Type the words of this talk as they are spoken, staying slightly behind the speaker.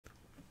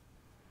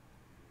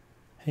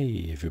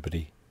Hey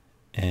everybody,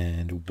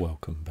 and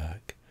welcome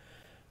back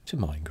to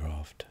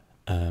Minecraft.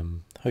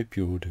 Hope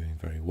you're all doing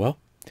very well.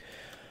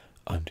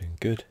 I'm doing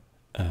good.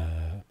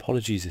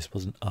 Apologies this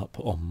wasn't up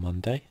on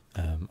Monday.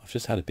 I've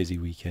just had a busy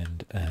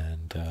weekend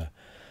and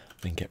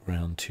didn't get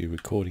round to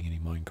recording any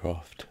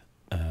Minecraft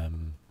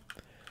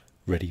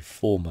ready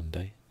for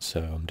Monday.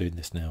 So I'm doing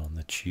this now on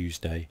the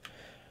Tuesday.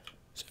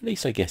 So at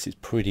least I guess it's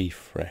pretty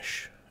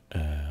fresh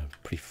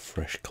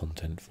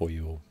content for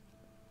you all,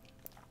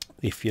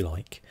 if you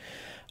like.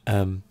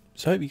 So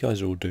I hope you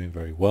guys are all doing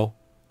very well.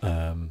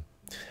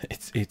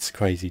 It's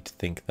crazy to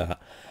think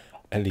that,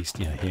 at least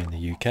here in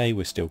the UK,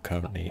 we're still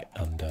currently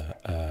under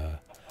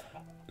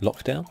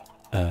lockdown.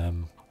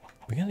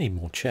 We're gonna need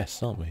more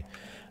chests, aren't we?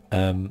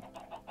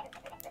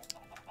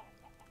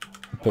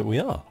 But we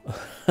are,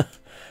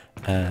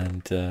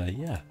 and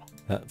yeah,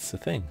 that's the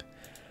thing.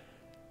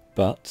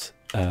 But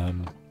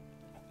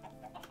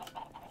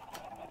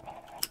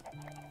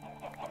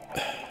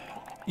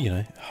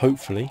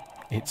hopefully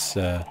it's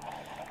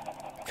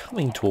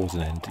coming towards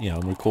an end.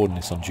 I'm recording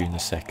this on June the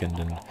 2nd,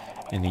 and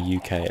in the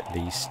UK at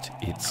least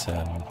it's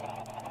well,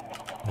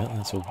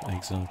 that's all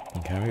eggs I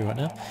can carry right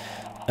now,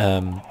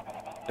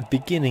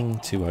 beginning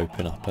to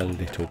open up a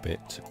little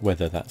bit.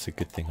 Whether that's a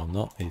good thing or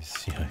not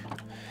is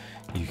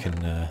you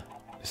can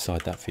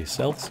decide that for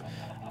yourselves,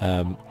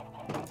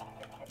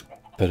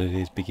 but it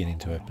is beginning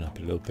to open up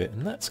a little bit,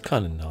 and that's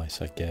kind of nice,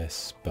 I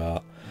guess.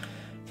 But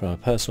from a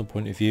personal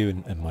point of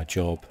view and my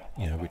job,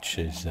 which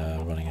is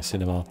running a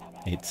cinema,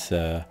 it's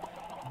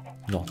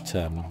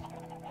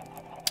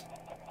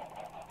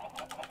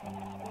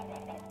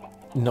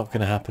not going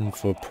to happen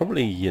for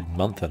probably a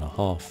month and a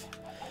half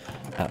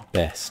at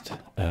best.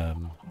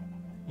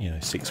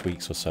 6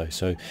 weeks or so.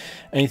 So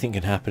anything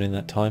can happen in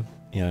that time.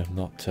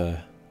 Not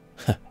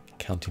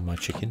counting my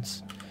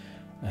chickens.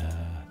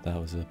 That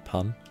was a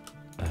pun,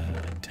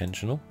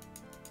 intentional.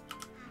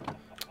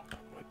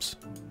 Whoops.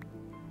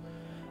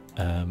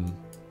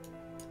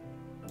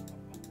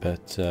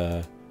 But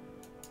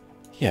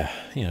yeah,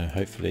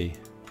 hopefully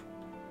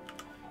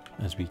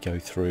as we go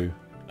through,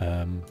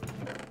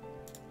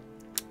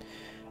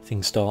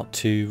 things start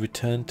to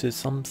return to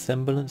some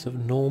semblance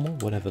of normal,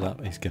 whatever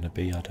that is going to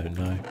be. I don't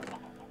know.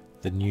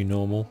 The new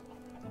normal,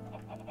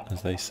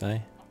 as they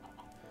say.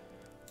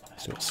 I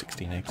still got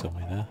 16 eggs on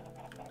me there.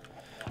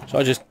 So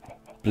I just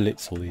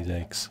blitz all these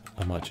eggs.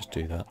 I might just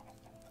do that.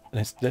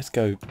 Let's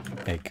go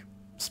egg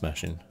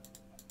smashing.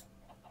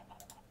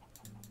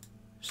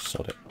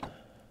 Sod it.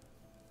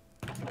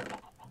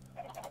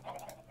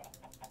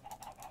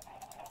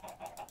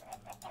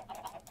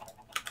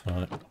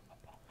 Right.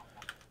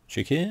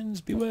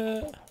 Chickens,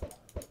 beware!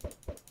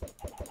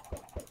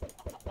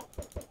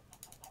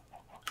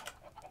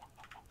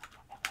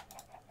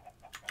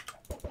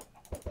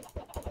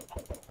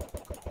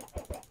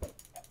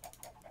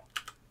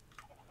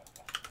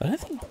 I don't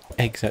think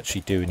eggs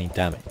actually do any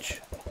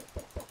damage.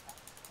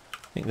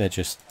 I think they're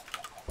just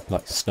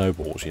like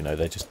snowballs,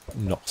 they just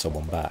knock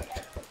someone back.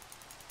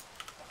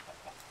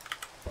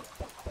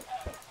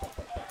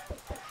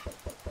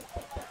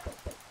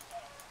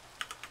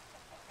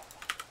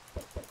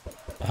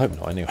 I hope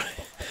not, anyway.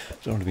 I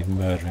don't want to be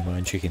murdering my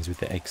own chickens with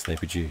the eggs they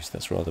produce.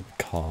 That's rather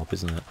macabre,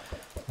 isn't it?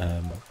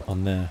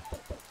 On there.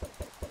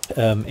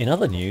 In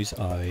other news,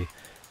 I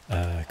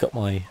got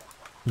my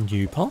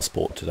new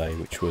passport today,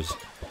 which was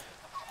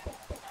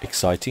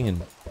exciting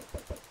and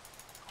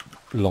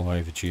long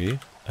overdue.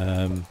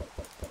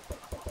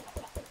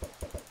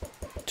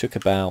 Took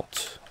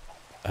about,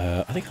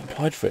 I think I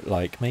applied for it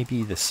like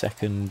maybe the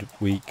second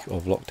week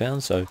of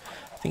lockdown, so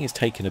I think it's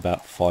taken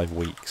about 5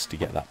 weeks to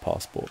get that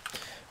passport,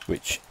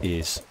 which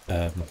is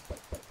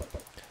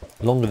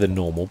longer than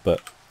normal,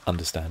 but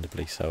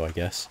understandably so, I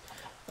guess.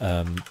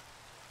 And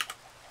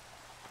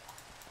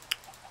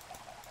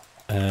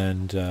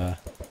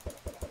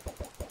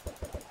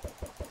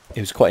it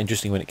was quite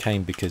interesting when it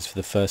came, because for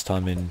the first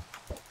time in,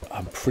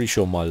 I'm pretty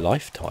sure my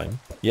lifetime,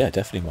 yeah,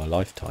 definitely my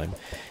lifetime,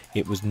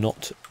 it was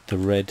not the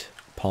red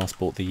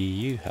passport the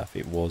EU have.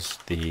 It was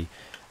the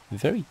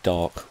very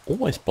dark,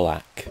 almost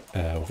black,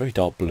 or very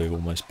dark blue,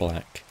 almost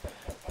black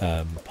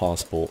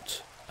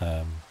passport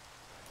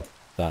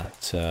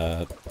that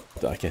I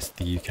guess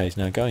the UK is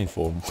now going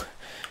for.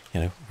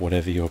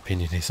 Whatever your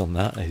opinion is on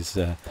that is,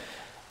 I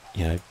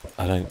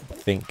don't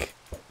think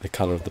the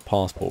colour of the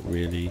passport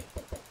really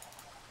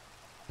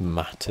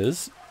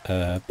matters,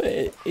 but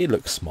it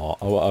looks smart.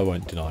 I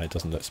won't deny it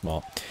doesn't look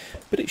smart,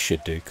 but it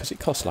should do, because it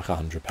costs like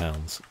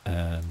 £100,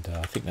 and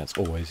I think that's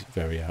always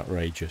very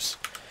outrageous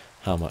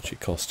how much it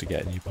costs to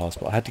get a new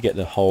passport. I had to get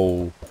the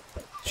whole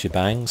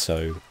shebang,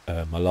 so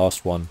my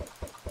last one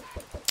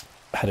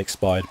had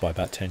expired by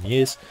about 10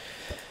 years.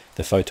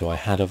 The photo I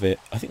had of it,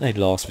 I think they'd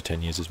last for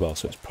 10 years as well,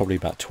 so it's probably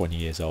about 20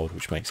 years old,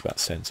 which makes about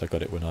sense. I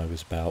got it when I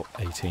was about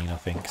 18, I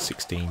think,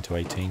 16 to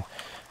 18.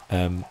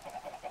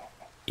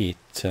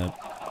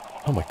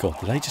 Oh my god,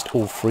 did they just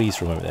all freeze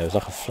for a moment there? It was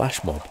like a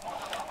flash mob.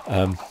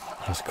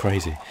 That was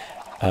crazy.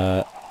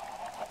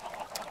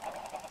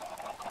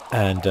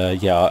 And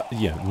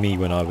yeah, me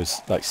when I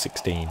was like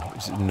 16, it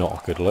was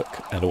not a good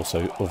look, and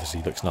also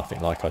obviously looks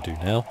nothing like I do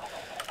now.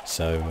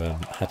 So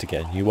had to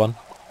get a new one.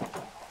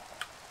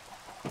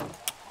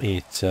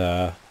 It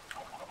I'm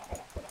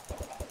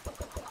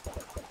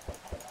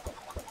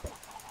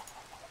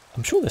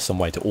sure there's some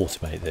way to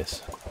automate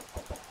this.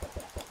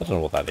 I don't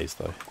know what that is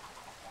though.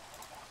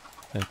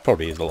 It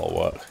probably is a lot of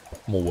work,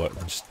 more work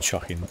than just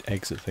chucking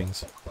eggs at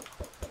things.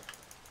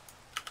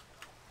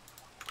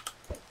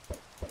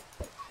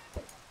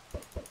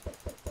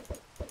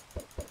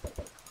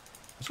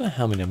 I don't know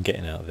how many I'm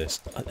getting out of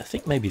this. I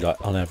think maybe like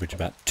on average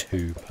about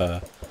 2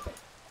 per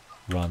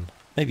run.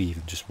 Maybe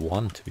even just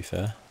 1 to be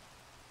fair.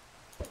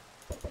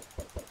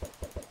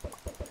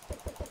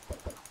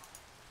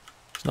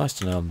 It's nice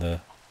to know I'm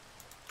the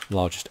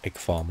largest egg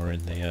farmer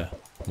in the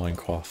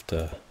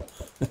Minecraft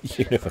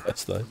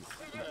universe though.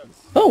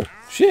 Oh,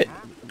 shit!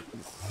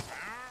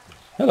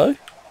 Hello!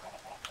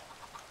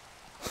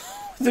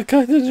 Did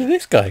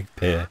this guy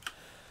appear?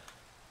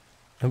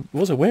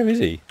 Where is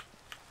he?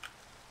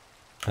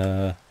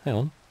 Hang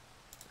on.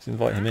 Let's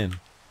invite him in.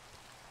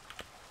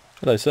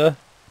 Hello, sir.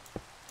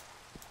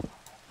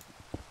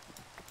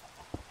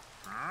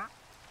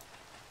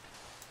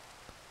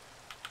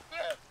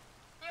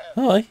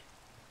 Hi.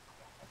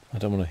 I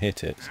don't want to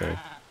hit it, so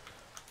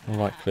I'll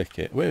right click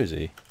it. Where is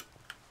he?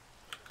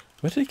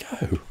 Where did he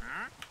go?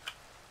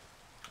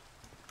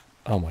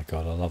 Oh my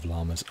god, I love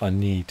llamas. I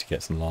need to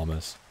get some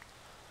llamas.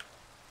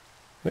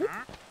 Where?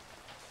 I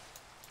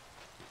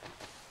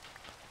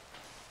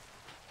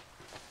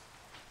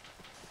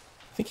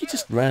think he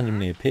just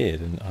randomly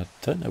appeared and I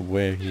don't know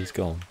where he's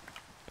gone.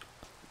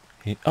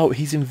 Oh,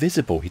 he's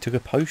invisible. He took a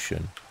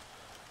potion.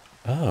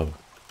 Oh,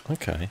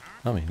 okay.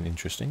 I mean,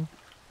 interesting.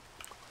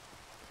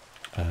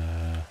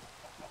 Can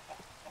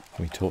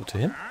we talk to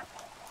him?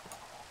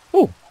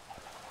 Oh!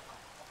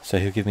 So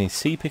he'll give me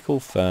sea pickle,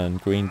 fern,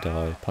 green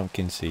dye,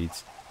 pumpkin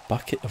seeds,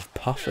 bucket of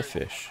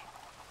pufferfish.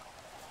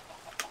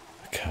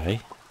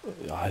 Okay.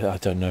 I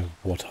don't know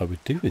what I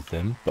would do with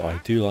them, but I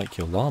do like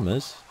your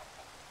llamas.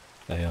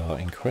 They are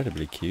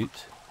incredibly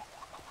cute.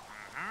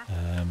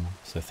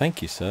 So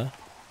thank you, sir,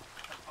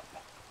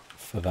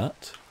 for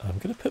that. I'm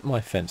going to put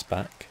my fence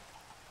back.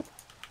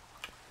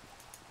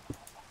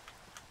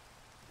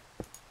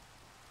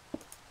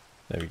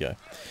 There we go.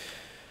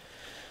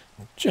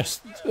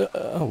 Just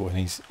oh, and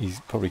he's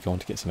probably gone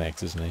to get some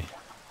eggs, isn't he?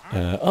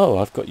 Oh,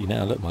 I've got you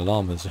now. Look, my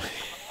llamas.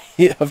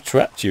 Yeah, I've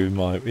trapped you in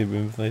my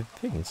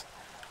things.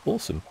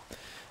 Awesome.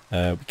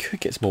 We could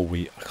get some more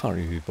wheat. I can't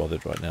really be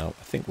bothered right now.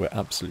 I think we're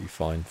absolutely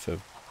fine for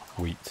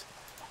wheat.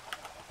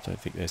 I don't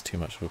think there's too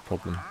much of a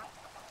problem.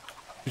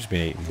 We've just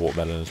been eating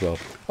watermelon as well.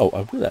 Oh,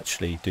 I will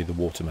actually do the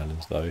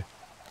watermelons though.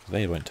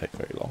 They won't take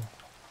very long.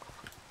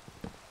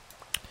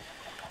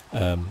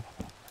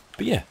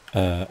 But yeah,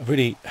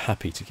 really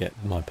happy to get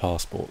my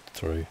passport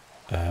through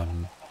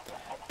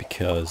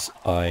because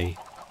I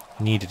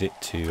needed it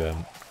to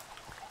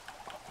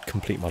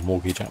complete my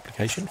mortgage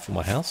application for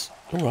my house.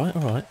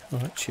 Alright,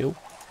 chill.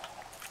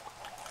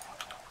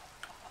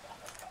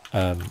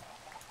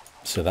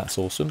 So that's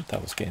awesome.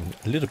 That was getting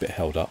a little bit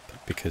held up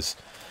because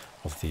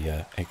of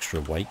the extra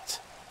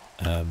weight.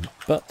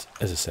 But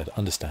as I said,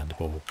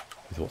 understandable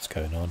with what's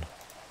going on.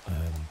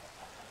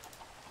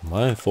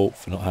 My own fault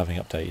for not having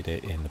updated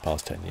it in the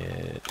past 10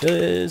 years.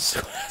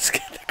 Let's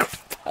get the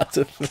crap out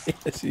of me,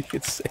 as you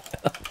can see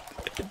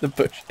in the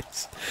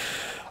bushes.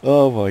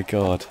 Oh my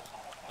god.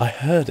 I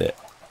heard it.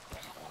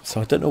 So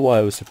I don't know why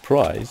I was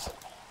surprised.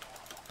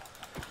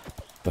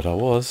 But I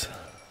was.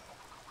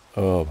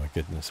 Oh my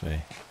goodness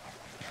me.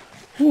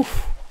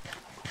 Oof.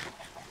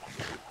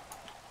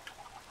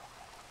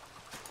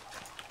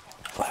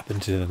 What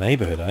happened to the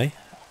neighbourhood, eh?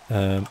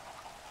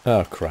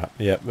 Oh crap.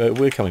 Yeah,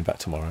 we're coming back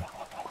tomorrow.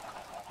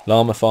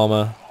 Llama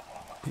farmer,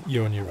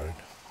 you're on your own.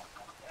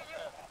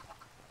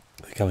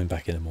 They're coming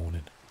back in the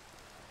morning.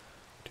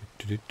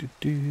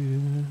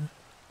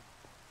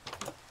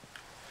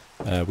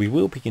 We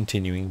will be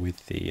continuing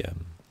with the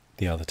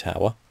other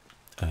tower.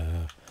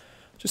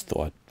 Just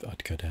thought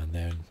I'd go down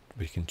there and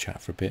we can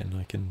chat for a bit and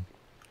I can,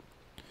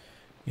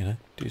 you know,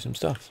 do some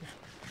stuff.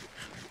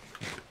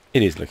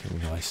 It is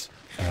looking nice.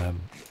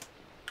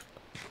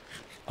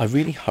 I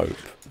really hope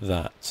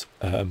that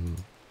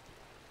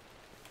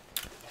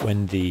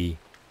when the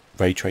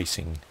ray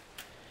tracing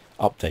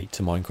update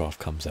to Minecraft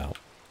comes out,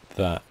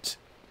 that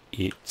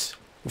it...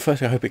 Well,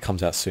 firstly, I hope it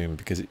comes out soon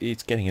because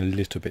it's getting a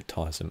little bit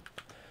tiresome.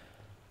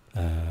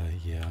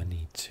 Yeah, I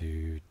need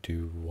to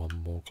do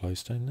one more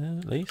glowstone there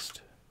at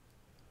least.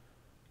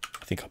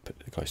 I think I'll put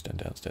the glowstone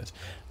downstairs.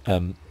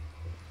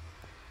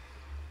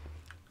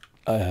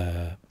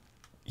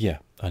 Yeah,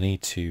 I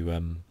need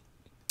to...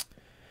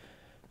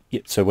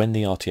 yeah, so when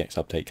the RTX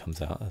update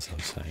comes out, as I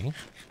was saying,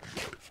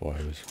 before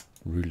I was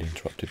rudely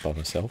interrupted by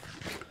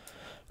myself,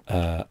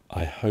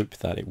 I hope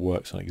that it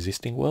works on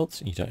existing worlds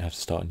and you don't have to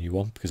start a new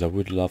one, because I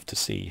would love to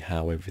see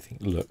how everything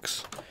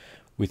looks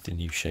with the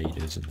new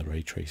shaders and the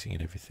ray tracing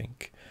and everything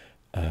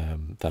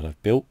that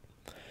I've built.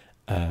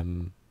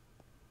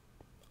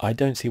 I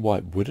don't see why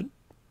it wouldn't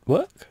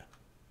work.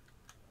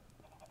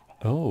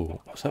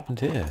 Oh, what's happened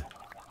here?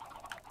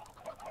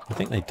 I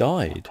think they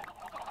died.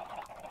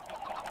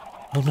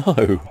 Oh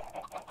no!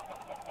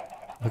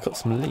 I got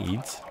some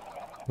leads,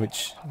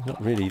 which is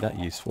not really that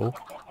useful.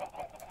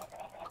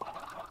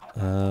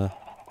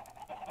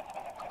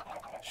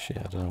 Shit,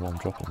 I don't know what I'm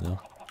dropping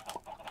now.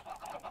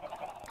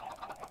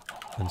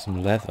 And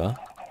some leather.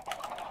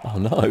 Oh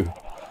no!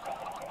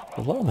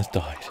 The llama's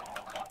died.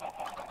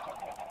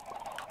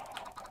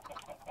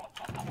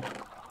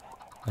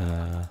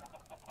 I'll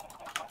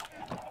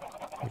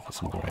get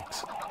some more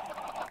eggs.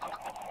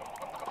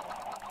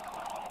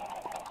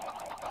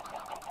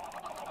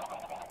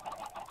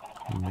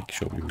 Make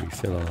sure we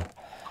refill our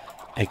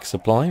egg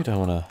supply. We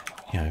don't want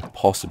to,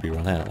 possibly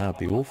run out. That would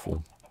be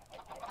awful.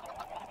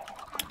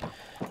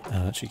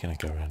 I'm actually going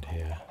to go around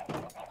here,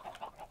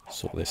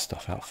 sort this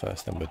stuff out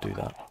first, then we'll do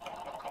that.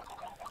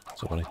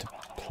 So I wanted to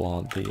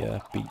plant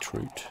the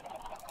beetroot,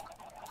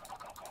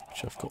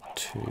 which I've got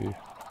 2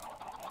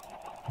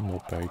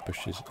 more berry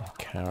bushes and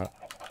carrot.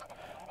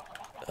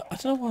 I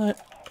don't know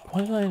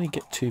why did I only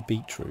get 2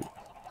 beetroot?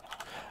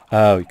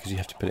 Oh, because you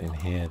have to put it in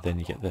here, then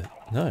you get the...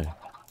 No.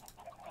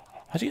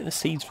 How do you get the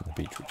seeds from the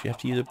beetroot? Do you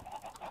have to use a...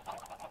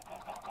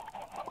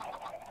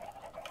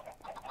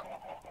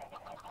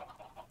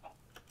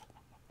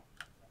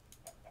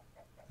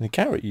 The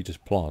carrot you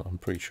just plant, I'm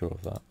pretty sure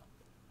of that.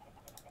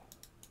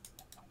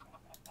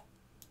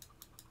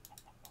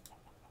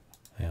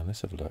 Hang on,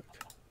 let's have a look.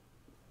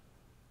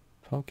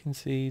 Pumpkin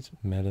seeds,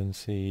 melon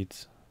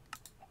seeds.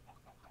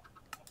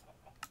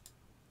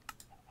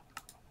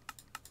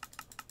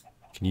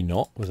 Can you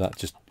not? Was that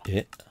just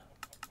it?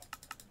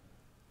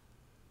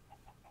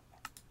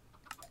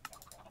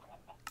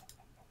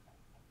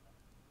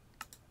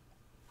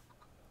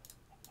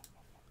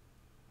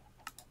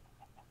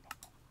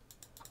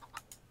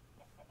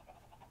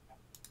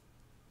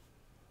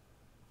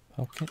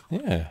 Okay,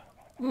 yeah.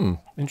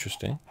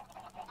 Interesting.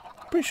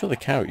 Pretty sure the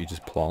carrot you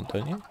just plant,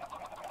 don't you?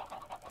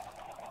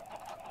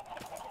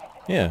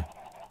 Yeah.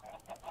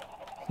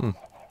 You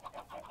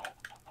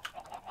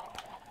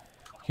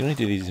can only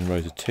do these in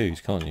rows of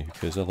 2s, can't you?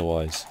 Because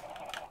otherwise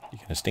you're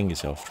going to sting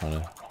yourself trying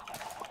to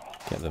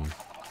get them.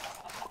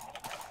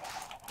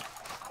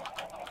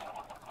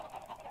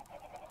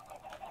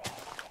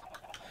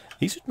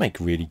 These would make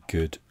really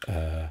good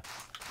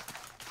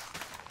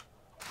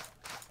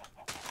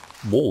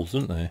walls,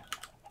 wouldn't they?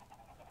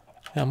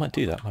 Yeah, I might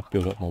do that. I might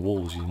build up my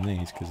walls using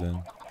these, because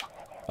then...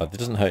 Oh, it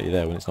doesn't hurt you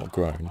there when it's not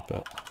grown,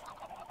 but...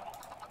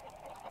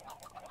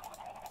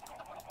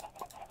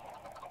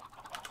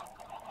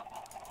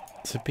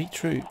 So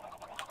beetroot...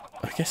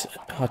 I guess...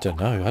 I don't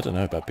know. I don't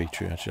know about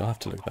beetroot, actually. I'll have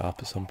to look that up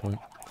at some point.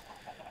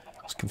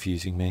 It's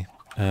confusing me.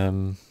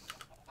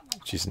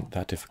 Which isn't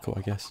that difficult,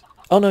 I guess.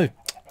 Oh, no!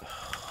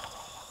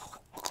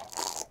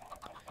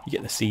 You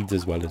get the seeds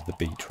as well as the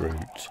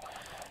beetroot.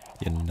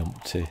 You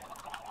numpty.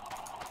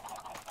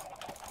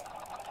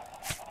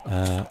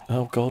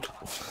 Oh god.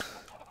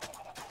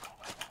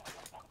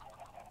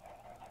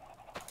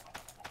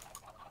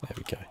 There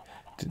we go.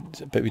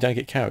 But we don't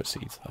get carrot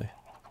seeds though.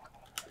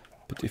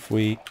 But if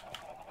we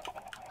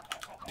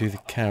do the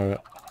carrot...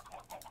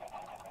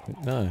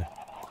 No.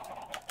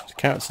 So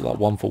carrots are like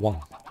 1 for 1.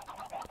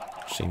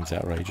 Which seems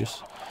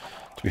outrageous,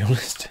 to be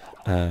honest.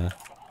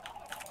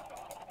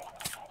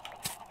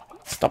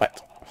 Stop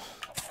it.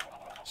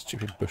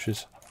 Stupid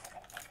bushes.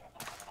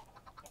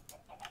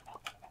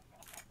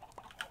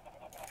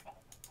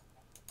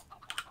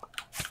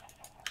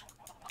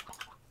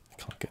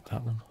 Can't get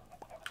that one.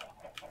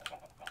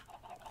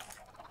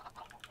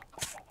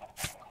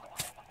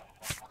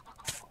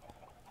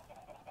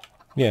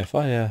 Yeah, if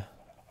I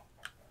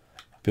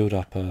build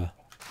up a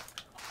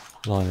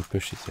line of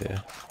bushes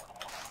here.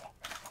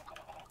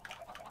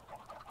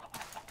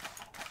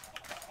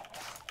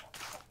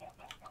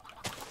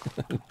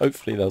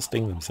 Hopefully they'll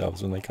sting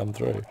themselves when they come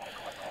through.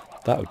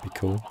 That would be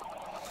cool.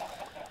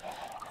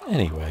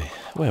 Anyway,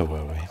 where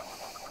were we?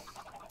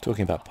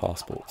 Talking about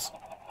passports.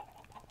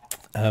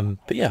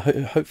 But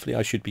yeah, hopefully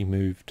I should be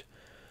moved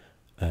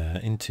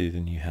into the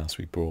new house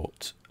we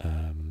bought.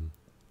 I'm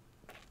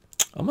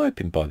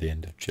hoping by the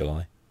end of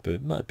July, but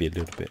it might be a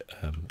little bit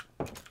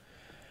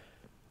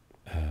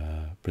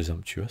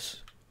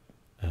presumptuous.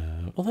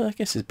 Although I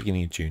guess it's the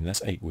beginning of June,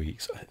 that's 8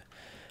 weeks.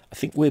 I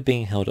think we're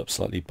being held up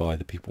slightly by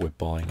the people we're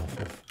buying off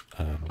of,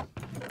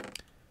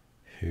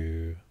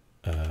 who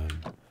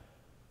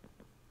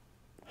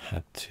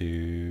had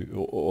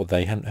to, or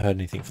they hadn't heard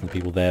anything from the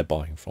people they're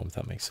buying from, if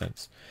that makes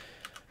sense.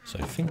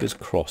 So fingers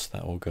crossed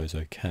that all goes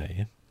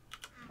okay.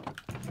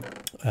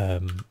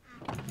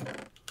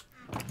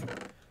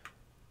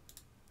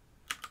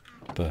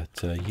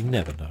 But you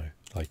never know.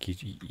 Like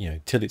you know,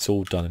 till it's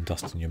all done and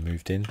dusted and you're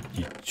moved in,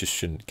 you just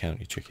shouldn't count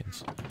your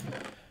chickens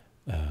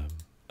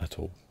at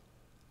all.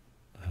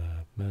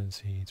 Melon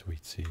seeds,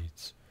 wheat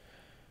seeds.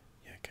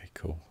 Yeah, okay,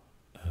 cool.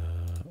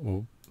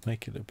 We'll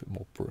make it a little bit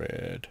more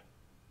bread,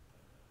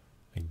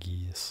 I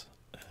guess.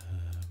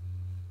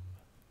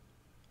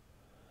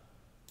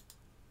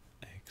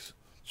 Eggs,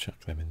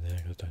 chuck them in there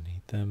because I don't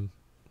need them.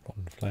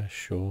 Rotten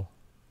flesh or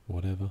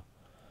whatever.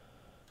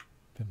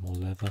 bit more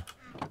leather.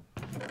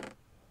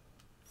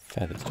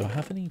 Feathers. Do I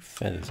have any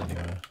feathers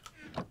anywhere?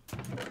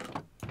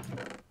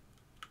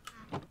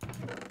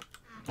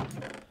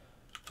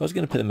 If I was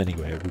going to put them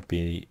anywhere, it would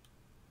be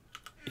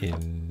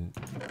in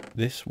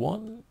this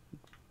one.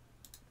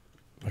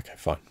 Okay,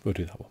 fine. We'll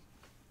do that one.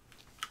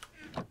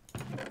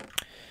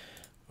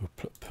 We'll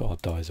put our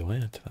dyes away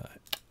into that.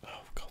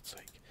 Oh, for God's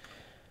sake.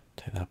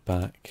 Take that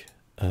back.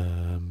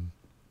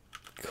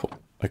 Cool.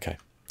 Okay,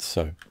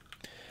 so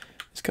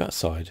let's go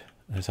outside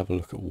and let's have a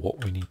look at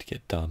what we need to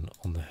get done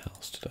on the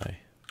house today.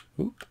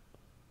 Oop.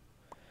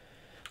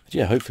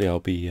 Yeah, hopefully I'll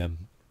be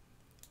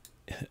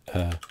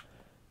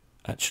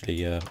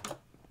actually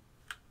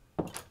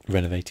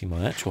renovating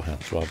my actual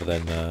house rather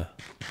than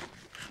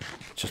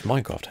just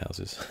Minecraft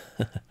houses.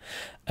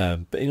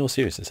 But in all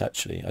seriousness,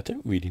 actually, I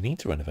don't really need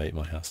to renovate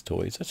my house at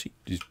all. It's actually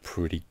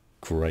pretty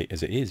great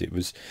as it is. It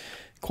was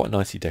quite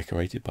nicely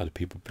decorated by the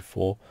people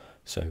before,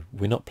 so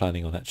we're not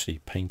planning on actually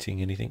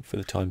painting anything for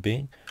the time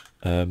being.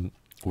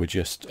 We're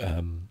just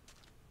going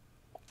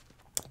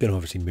to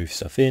obviously move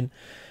stuff in,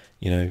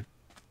 you know,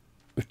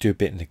 we'll do a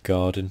bit in the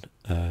garden,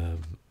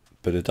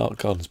 but the dark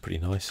garden's pretty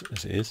nice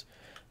as it is,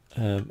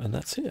 and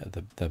that's it at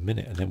the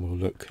minute. And then we'll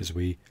look as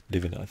we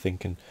live in it, I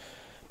think, and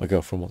my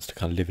girlfriend wants to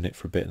kind of live in it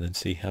for a bit and then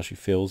see how she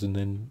feels and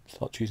then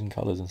start choosing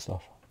colours and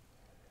stuff.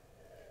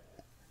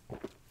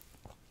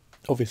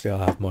 Obviously I'll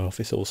have my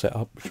office all set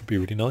up, which would be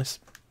really nice.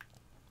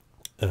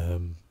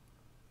 And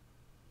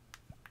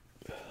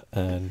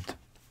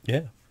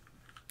yeah,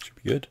 should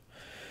be good.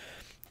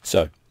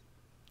 So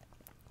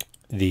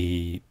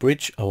the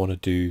bridge I want to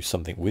do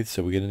something with,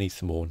 so we're going to need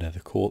some more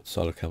nether quartz.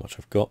 I'll look how much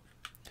I've got.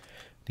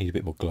 Need a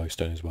bit more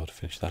glowstone as well to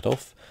finish that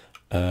off.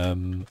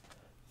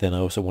 Then I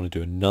also want to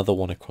do another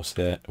one across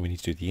there, and we need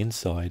to do the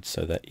inside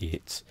so that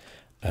it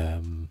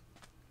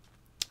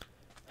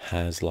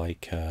has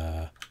like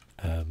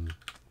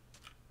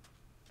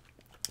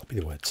be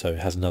the word. So it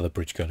has another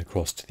bridge going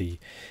across to the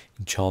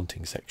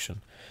enchanting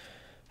section,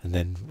 and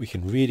then we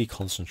can really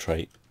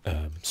concentrate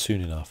soon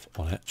enough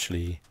on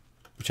actually,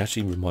 which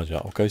actually reminds me,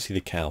 I'll go see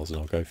the cows and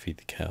I'll go feed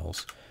the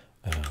cows.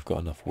 I've got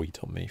enough wheat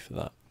on me for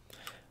that.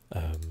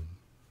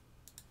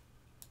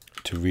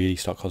 To really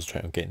start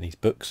concentrating on getting these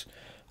books.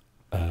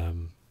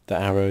 The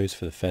arrows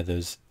for the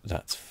feathers,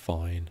 that's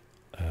fine.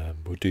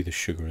 We'll do the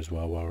sugar as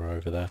well while we're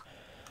over there.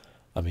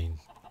 I mean,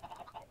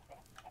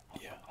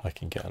 yeah, I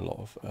can get a lot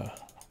of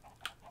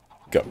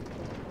go.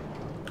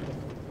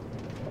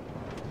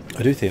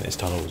 I do think this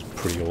tunnel was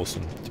pretty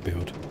awesome to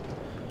build.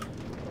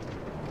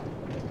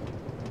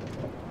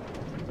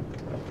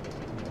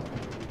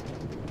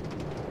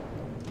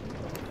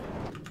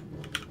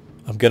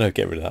 I'm going to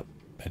get rid of that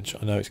bench.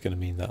 I know it's going to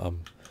mean that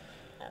I'm...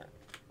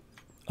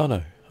 Oh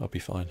no, I'll be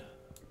fine.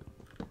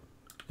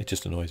 It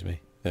just annoys me.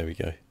 There we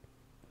go.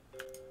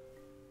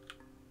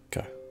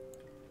 Go.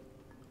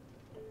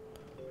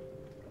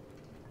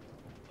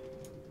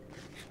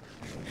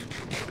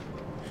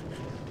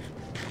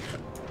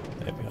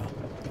 There we are.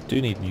 I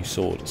do need a new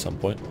sword at some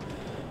point.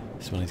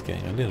 This one is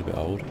getting a little bit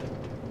old.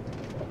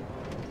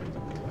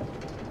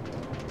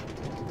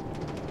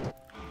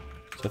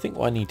 So I think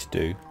what I need to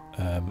do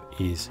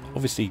is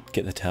obviously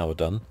get the tower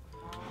done.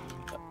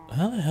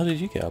 How the hell did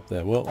you get up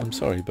there? Well, I'm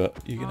sorry, but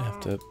you're going to have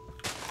to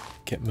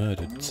get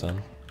murdered,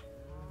 son.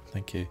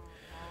 Thank you.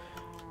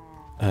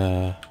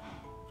 So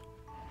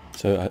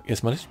I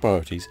guess my list of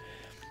priorities: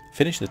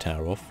 finish the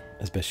tower off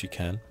as best you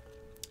can,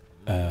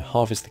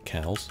 harvest the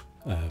cows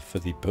for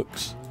the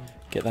books,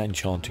 get that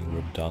enchanting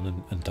room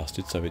done and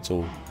dusted so it's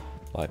all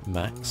like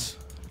max.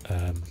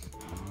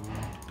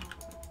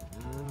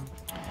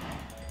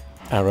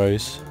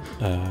 Arrows.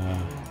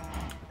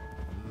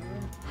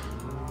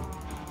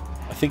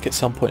 I think at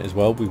some point as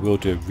well we will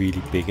do a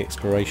really big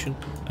exploration,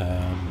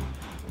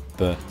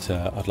 but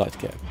I'd like to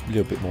get a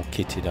little bit more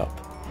kitted up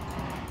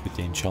with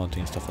the enchanting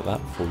and stuff like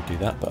that before we do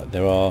that. But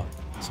there are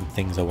some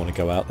things I want to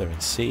go out there and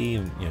see,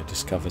 and you know,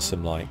 discover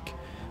some like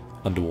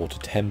underwater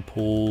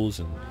temples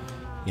and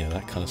you know,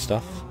 that kind of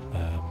stuff.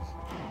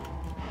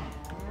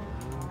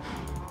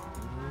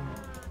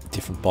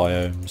 Different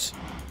biomes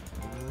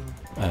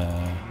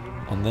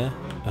on there.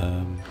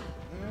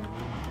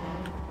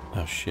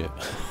 Oh shit.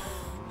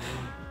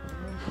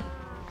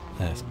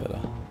 That's better.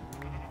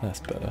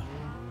 That's better.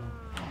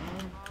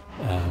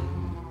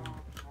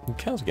 The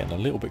cows are getting a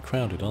little bit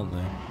crowded, aren't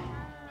they?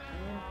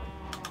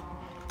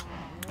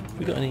 Have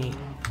we got any?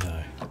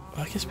 No.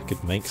 I guess we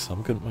could make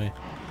some, couldn't we?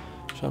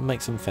 Shall I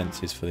make some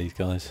fences for these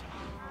guys?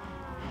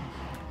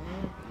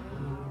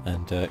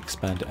 And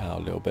expand it out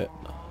a little bit.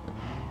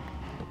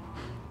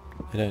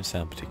 They don't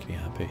sound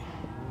particularly happy.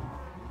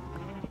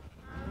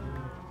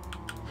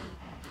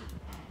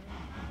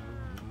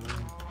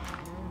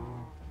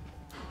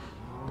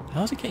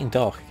 How's it getting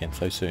dark again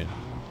so soon?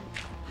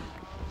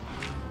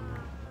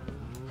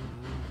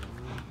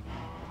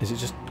 Is it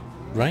just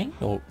rain?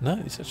 Or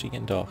no, it's actually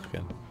getting dark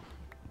again.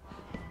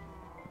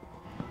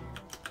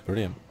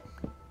 Brilliant.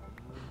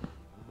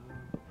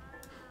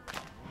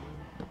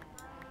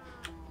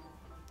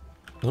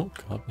 Oh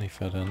god, he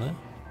fell down there.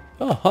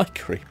 Oh, hi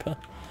creeper.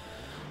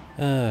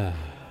 He'll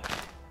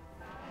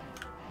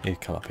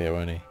come up here,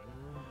 won't he?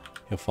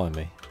 He'll find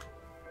me.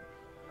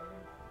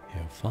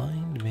 He'll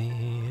find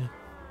me.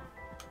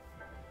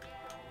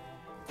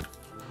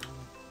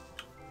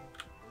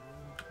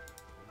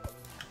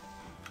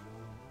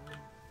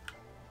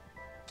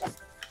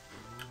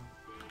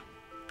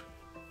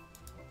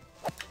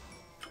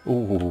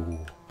 Ooh,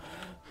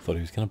 thought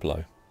he was going to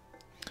blow.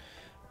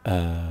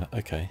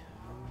 Okay.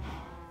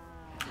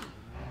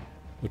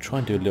 We'll try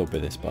and do a little bit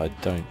of this, but I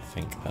don't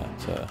think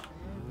that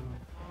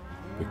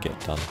would get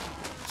done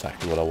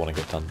exactly what I want to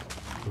get done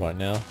right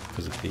now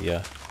because of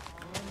the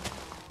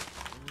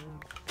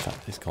fact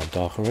that it's gone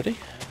dark already.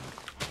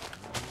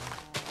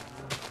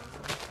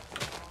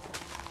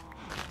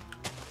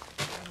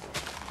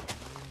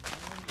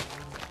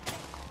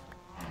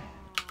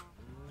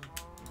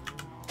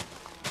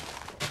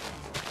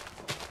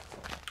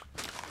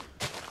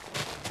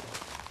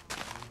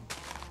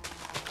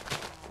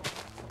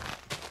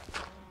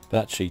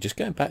 But actually, just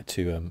going back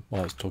to what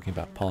I was talking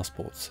about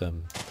passports,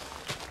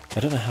 I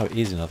don't know how it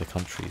is in other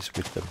countries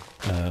with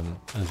them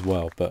as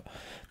well, but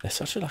they're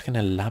such like an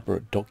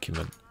elaborate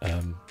document.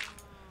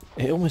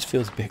 It almost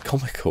feels a bit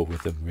comical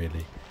with them,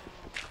 really.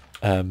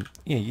 Yeah,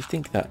 you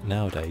think that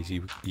nowadays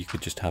you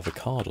could just have a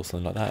card or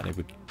something like that, and it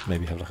would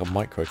maybe have like a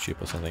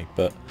microchip or something,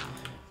 but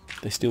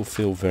they still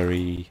feel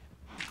very,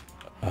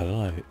 I don't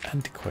know,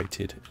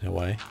 antiquated in a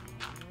way.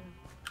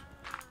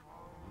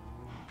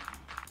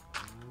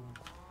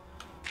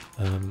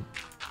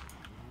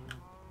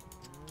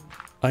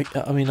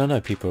 I mean, I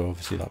know people are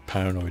obviously like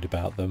paranoid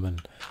about them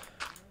and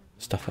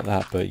stuff like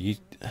that, but I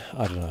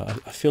don't know,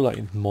 I feel like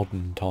in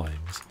modern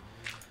times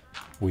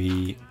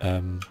we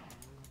well,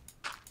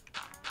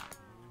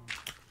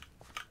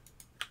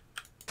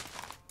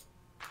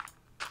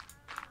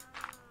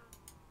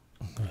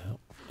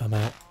 I'm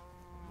out.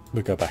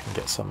 We'll go back and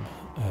get some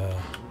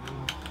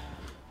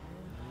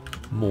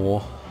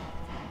more.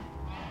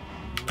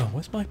 Oh,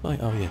 where's my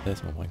oh yeah,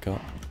 there's my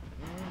minecart.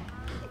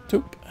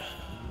 Doop.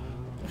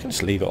 I can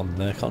just leave it on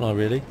there, can't I,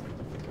 really?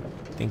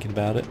 Thinking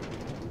about it.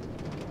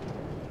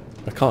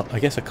 I can't, I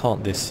guess I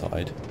can't this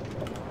side,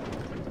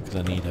 because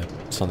I need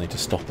something to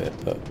stop it,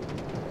 but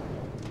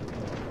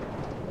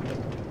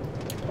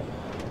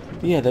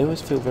yeah, they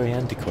always feel very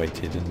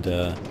antiquated, and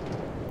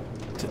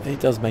it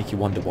does make you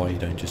wonder why you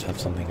don't just have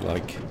something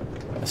like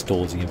that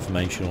stores the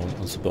information on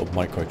some sort of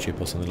microchip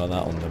or something like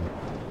that on them,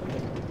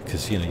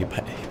 because, you know, you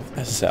pay,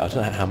 as I said, I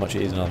don't know how much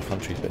it is in other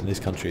countries, but in this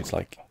country it's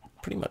like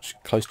pretty much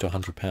close to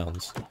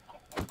 £100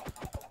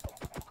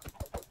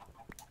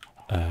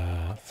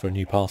 for a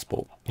new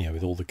passport, you know,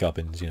 with all the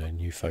gubbins, you know,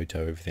 new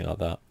photo, everything like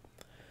that.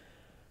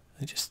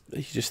 You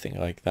just think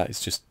like that is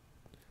just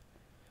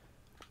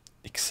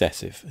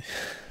excessive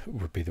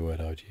would be the word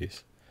I would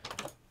use.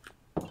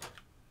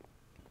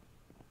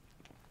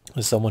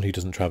 As someone who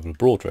doesn't travel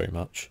abroad very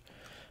much,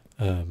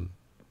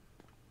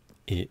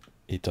 it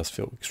does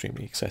feel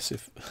extremely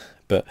excessive.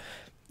 But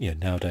yeah,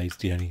 nowadays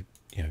the only,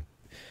 you know,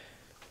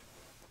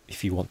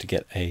 if you want to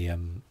get a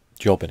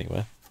job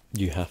anywhere,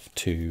 you have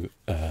to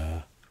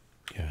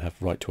you know, have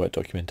right to work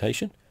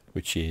documentation,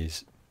 which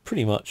is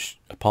pretty much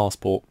a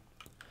passport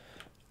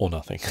or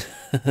nothing.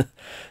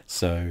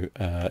 So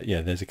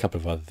yeah, there's a couple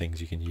of other things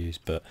you can use,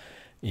 but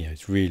you know,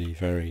 it's really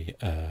very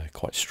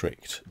quite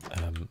strict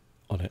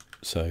on it.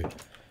 So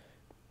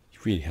you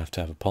really have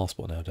to have a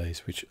passport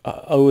nowadays, which I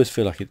always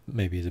feel like it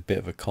maybe is a bit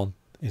of a con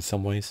in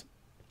some ways,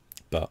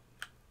 but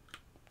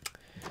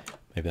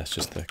maybe that's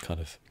just the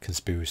kind of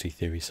conspiracy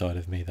theory side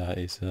of me that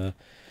is in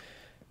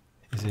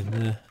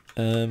there.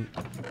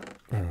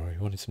 Where are we?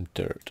 Wanted some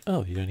dirt.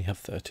 Oh, you only have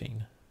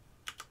 13.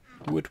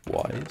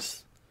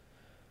 Wood-wise.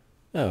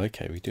 Oh,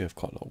 okay, we do have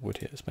quite a lot of wood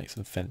here. Let's make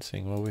some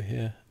fencing while we're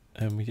here.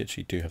 And we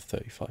actually do have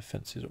 35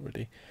 fences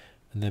already.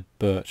 And they're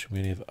birch, and we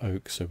only have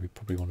oak, so we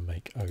probably want to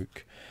make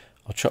oak.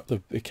 I'll chop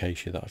the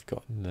acacia that I've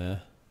got in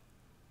there.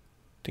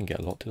 Didn't get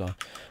a lot, did I?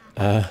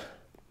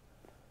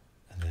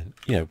 And then,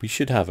 yeah, we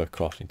should have a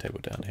crafting table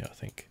down here, I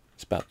think.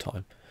 It's about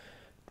time.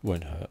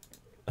 Won't hurt.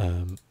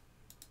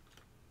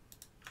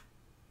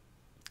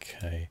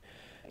 Okay,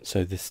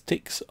 so the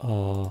sticks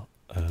are,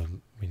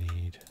 we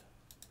need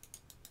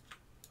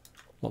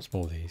lots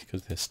more of these,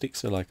 because the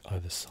sticks are like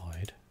either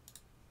side.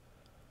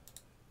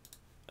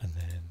 And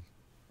then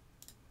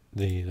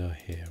these are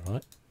here,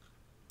 right?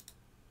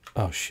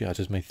 Oh shit, I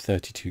just made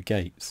 32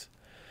 gates.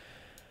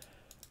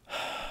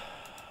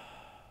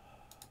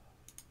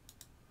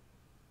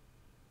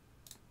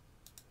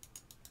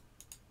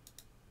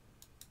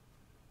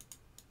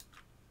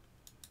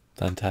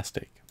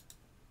 Fantastic.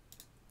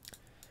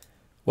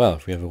 Well,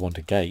 if we ever want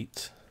a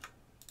gate,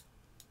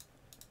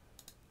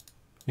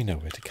 we know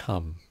where to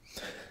come.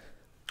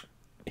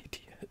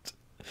 Idiot.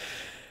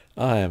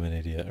 I am an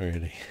idiot,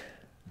 really.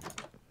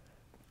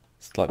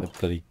 It's like the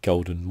bloody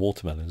golden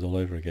watermelons all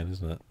over again,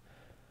 isn't it?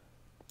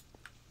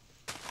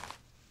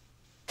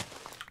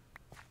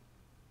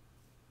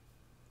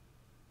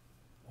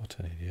 What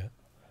an idiot.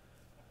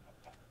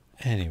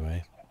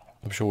 Anyway,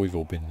 I'm sure we've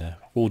all been there.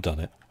 We've all done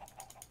it.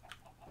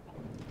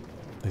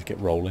 Let's get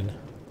rolling.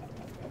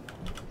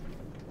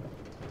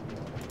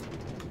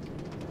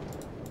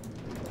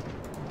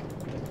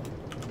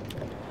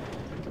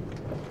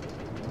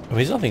 I mean,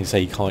 there's nothing to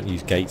say you can't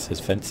use gates as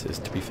fences,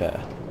 to be fair.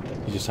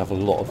 You just have a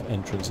lot of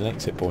entrance and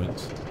exit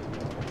points.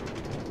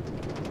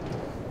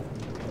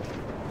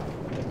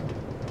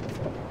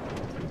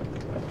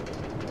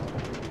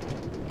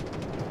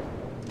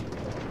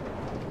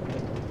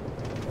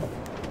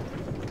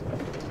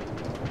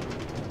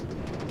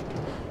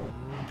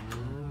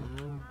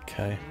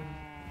 Okay.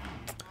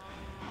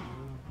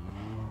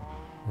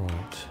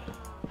 Right.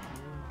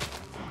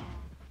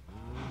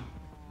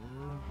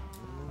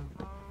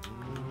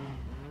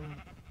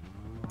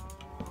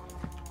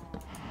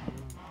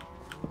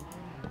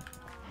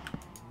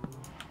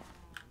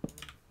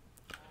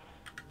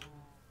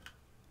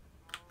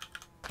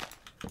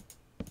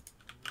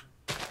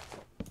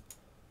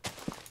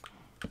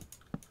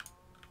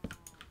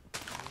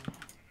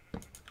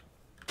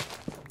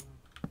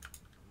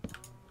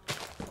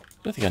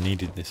 I don't think I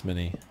needed this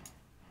many.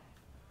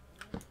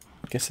 I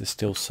guess there's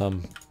still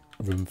some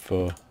room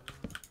for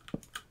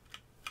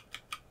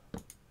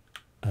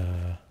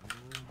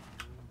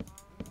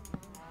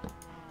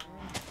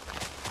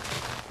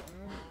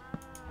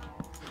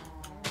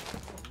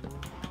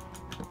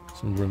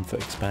some room for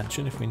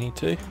expansion if we need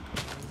to.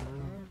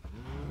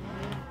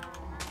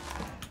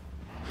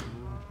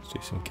 Let's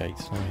do some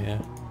gates now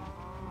here.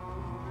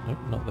 Nope,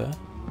 not there.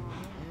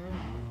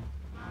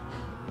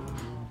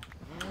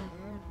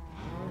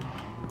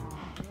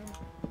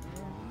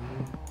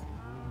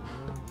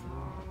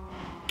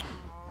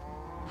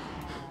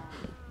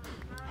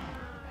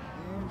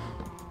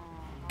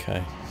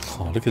 Okay.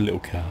 Oh, look at the little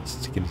cow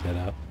sticking his head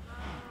out.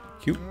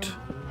 Cute.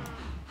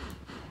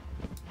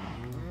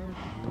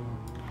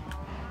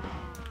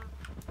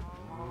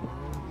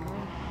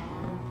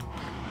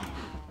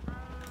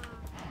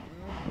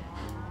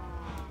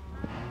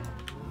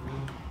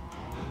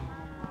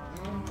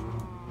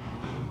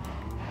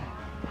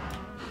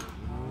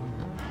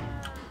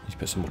 Let's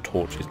put some more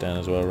torches down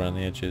as well around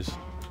the edges.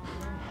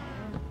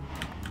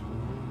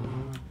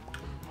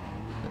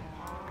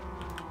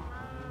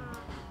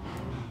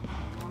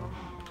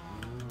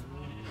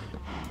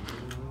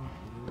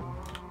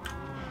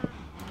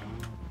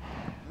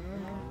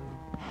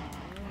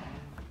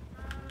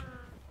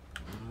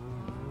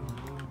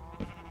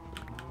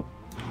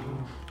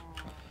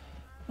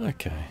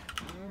 Okay,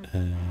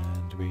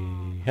 and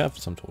we have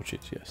some torches,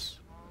 yes.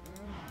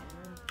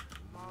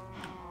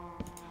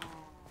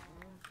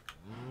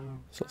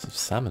 There's lots of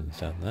salmon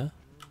down there.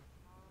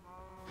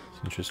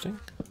 It's interesting.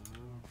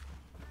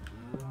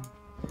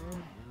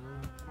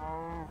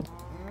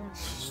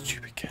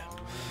 Stupid cow.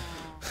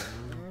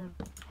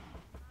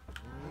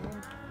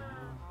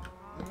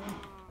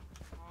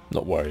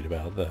 Not worried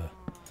about the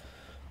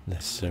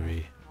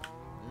necessary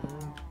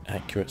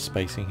accurate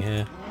spacing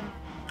here.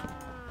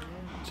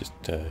 Just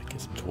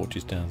get some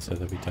torches down so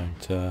that we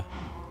don't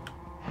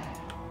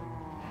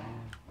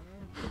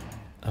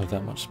have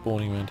that much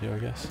spawning around here, I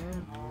guess.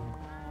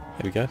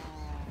 There we go.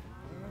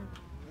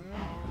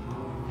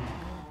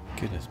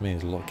 Goodness me,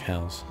 there's a lot of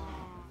cows.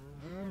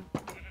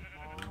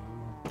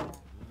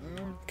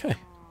 Okay,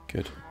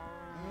 good.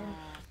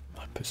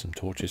 I put some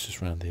torches just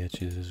around the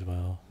edges as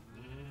well.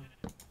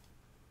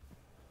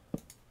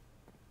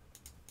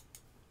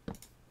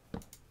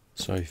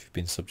 Sorry if you've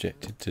been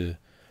subjected to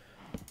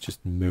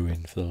just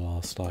mooing for the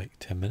last like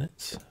 10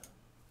 minutes.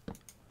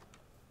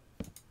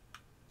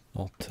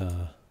 Not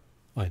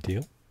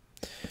ideal.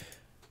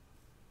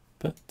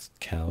 But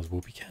cows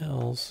will be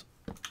cows.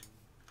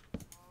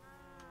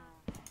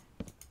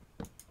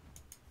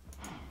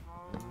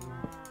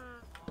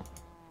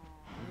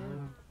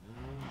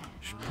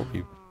 Should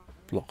probably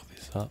block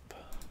this up.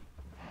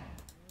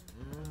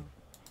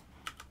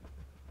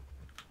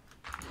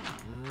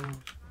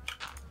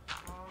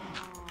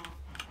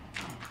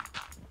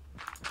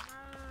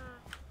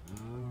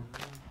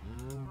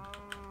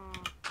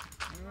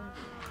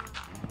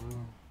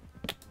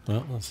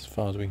 Well, that's as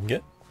far as we can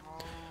get.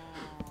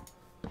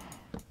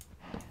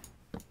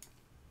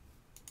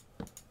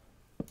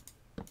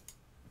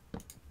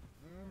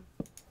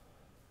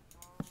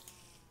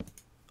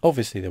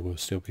 Obviously there will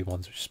still be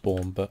ones which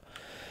spawn, but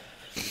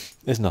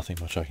there's nothing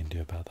much I can do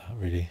about that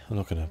really. I'm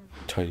not going to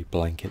totally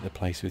blanket the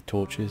place with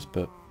torches,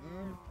 but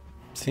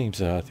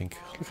seems I think,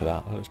 look at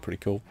that, that looks pretty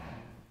cool.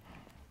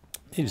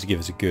 Seems to give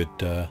us a good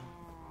good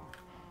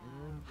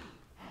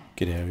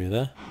area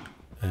there,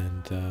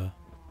 and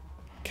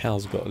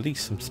cows have got at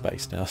least some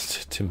space now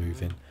to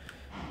move in,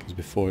 because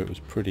before it was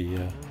pretty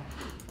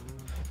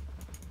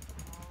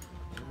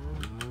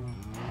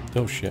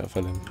oh shit, I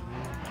fell in.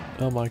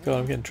 Oh my god,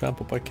 I'm getting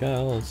trampled by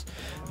cows.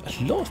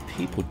 A lot of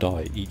people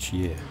die each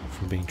year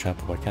from being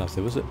trampled by cows.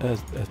 There was a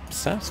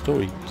sad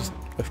story just,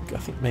 I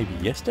think maybe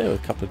yesterday or a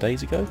couple of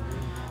days ago,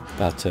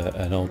 about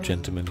an old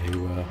gentleman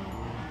who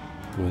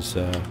was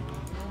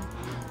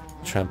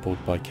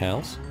trampled by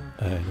cows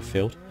in a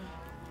field.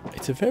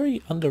 It's a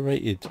very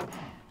underrated,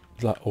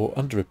 like, or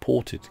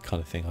underreported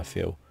kind of thing, I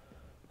feel.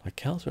 Like,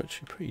 cows are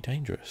actually pretty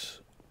dangerous.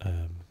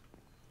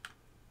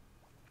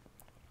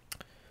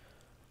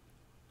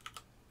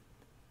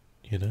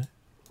 You know?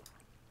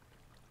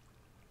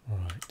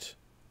 Right.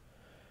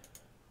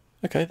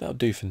 Okay, that'll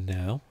do for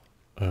now.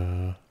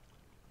 Let's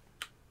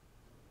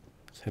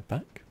head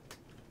back.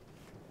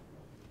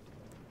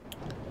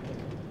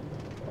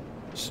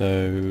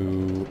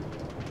 So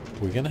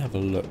we're going to have a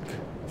look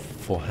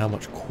for how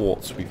much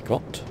quartz we've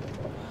got.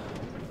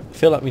 I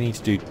feel like we need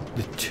to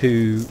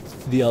do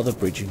the other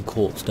bridge in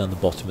quartz down the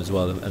bottom as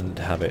well, and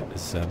have it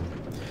as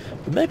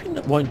maybe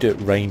won't do it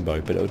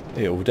rainbow, but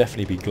it will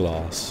definitely be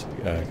glass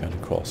going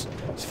across.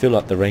 So I feel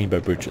like the rainbow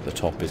bridge at the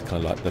top is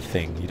kind of like the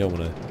thing. You don't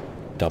want to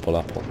double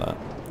up on that.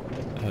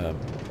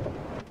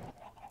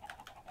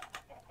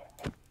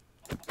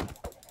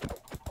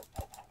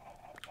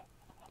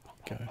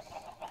 Go.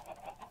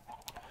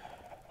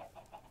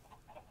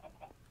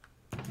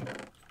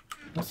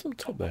 What's on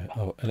top there?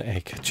 Oh, an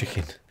egg, a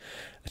chicken.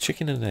 A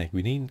chicken and an egg.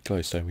 We need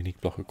glowstone, we need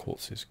block of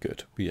quartzes.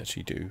 Good. We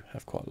actually do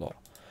have quite a lot.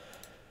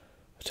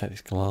 I'll take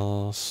this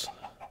glass.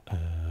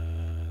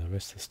 The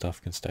rest of the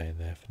stuff can stay in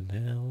there for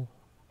now.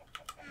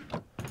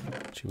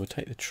 Actually, we'll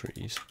take the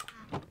trees.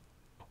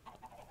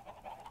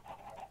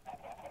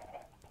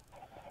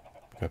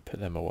 Go put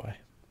them away.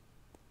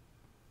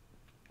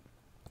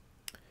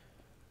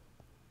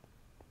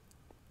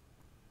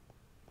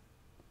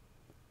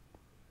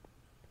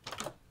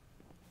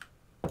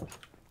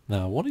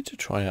 Now I wanted to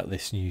try out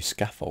this new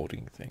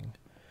scaffolding thing.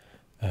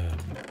 I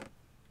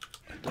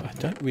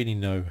don't really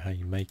know how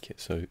you make it,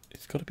 so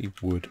it's got to be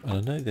wood, and I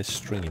know there's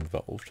string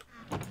involved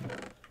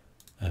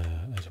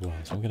as well.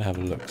 So I'm going to have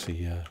a look,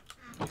 see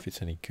if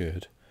it's any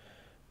good.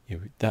 Yeah,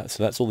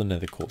 so that's all the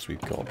nether quartz we've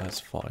got. That's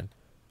fine.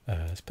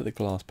 Let's put the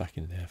glass back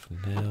in there for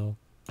now.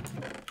 Let's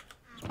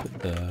put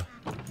the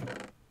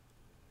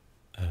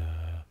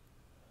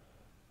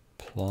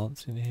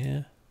plants in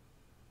here.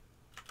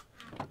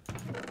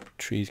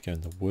 Trees go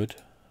in the wood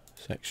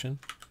section.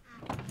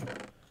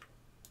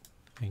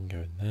 They can go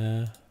in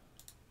there.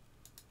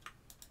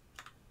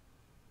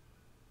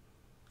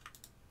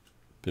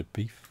 Bit of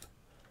beef.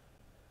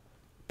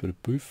 Bit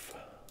of boof.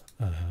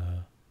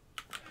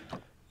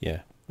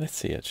 Yeah, let's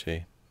see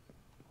actually.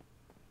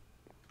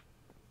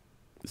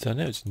 So I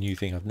know it's a new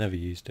thing, I've never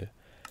used it.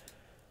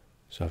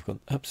 So I've got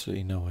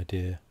absolutely no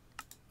idea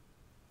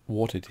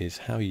what it is,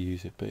 how you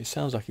use it, but it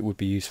sounds like it would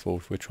be useful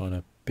if we're trying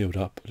to build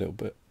up a little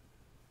bit.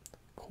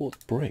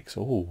 Quartz bricks,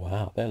 oh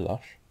wow, they're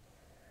lush.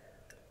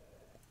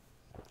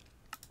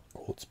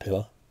 Quartz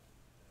pillar.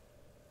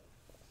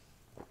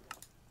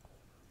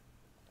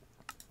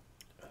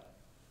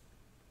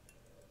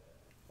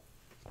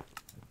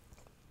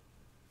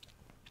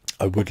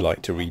 I would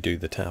like to redo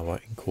the tower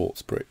in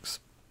quartz bricks.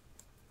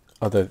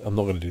 I'm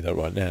not going to do that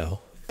right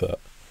now, but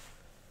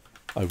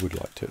I would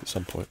like to at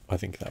some point. I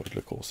think that would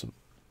look awesome.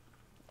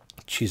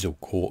 Chisel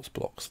quartz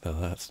blocks, now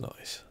that's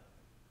nice.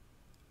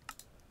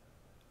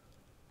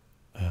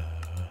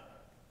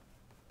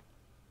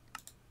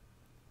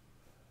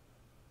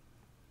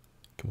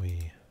 Can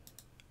we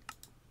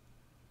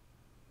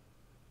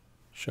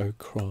show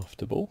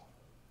craftable?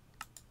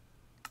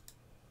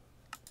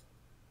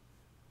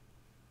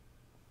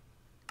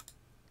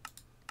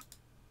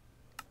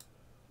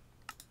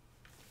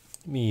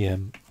 Let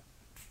me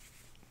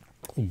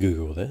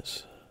Google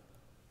this.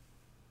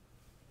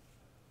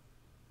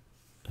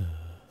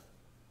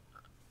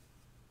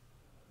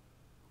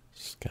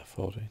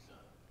 Scaffolding.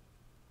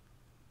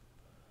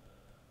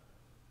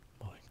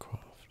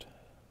 Minecraft.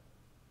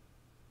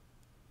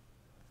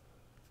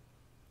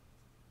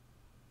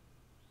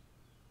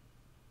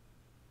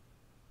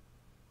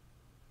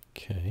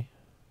 Okay.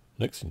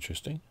 Looks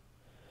interesting.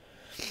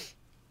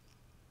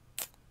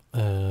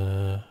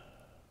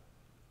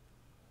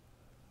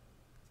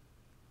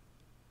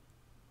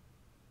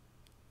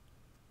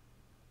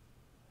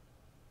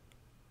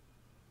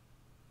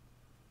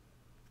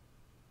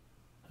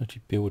 How do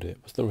you build it?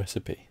 What's the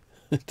recipe?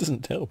 It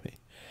doesn't tell me.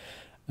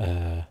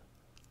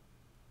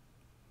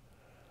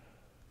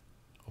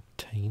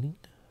 Obtaining.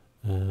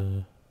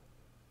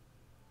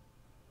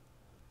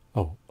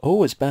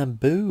 Oh, it's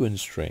bamboo and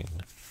string.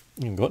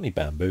 You haven't got any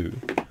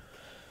bamboo.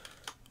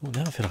 Oh,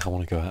 now I feel like I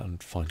want to go out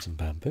and find some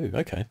bamboo.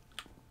 Okay.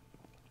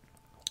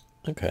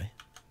 Okay.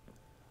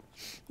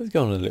 Let's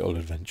go on a little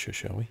adventure,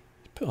 shall we?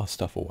 Put our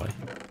stuff away.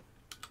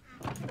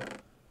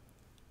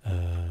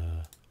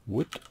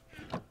 Wood.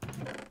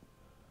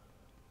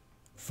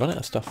 Run out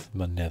of stuff from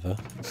my nether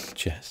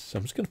chest, so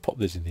I'm just going to pop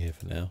this in here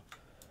for now.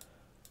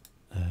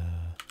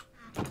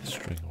 Put the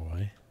string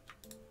away.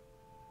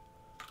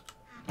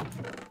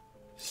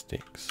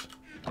 Sticks.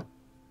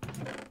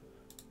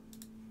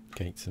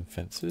 Gates and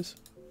fences.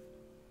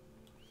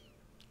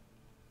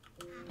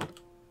 I'm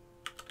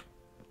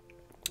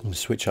going to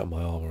switch up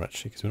my armour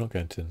actually, because we're not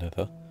going to the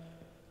nether.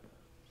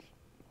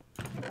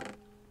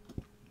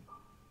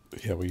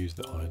 Yeah, we'll use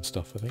the iron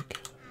stuff, I think.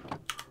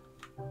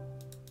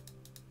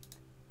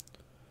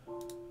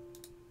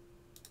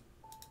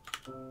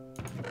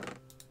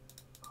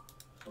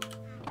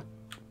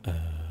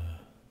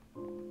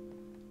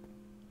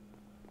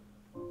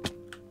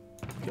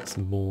 Get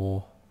some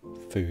more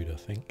food, I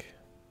think.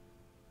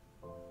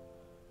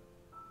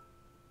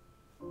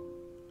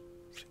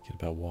 Thinking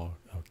about what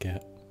I'll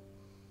get.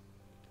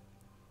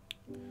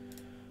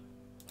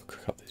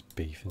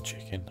 beef and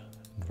chicken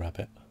and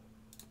rabbit.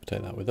 We'll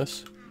take that with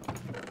us.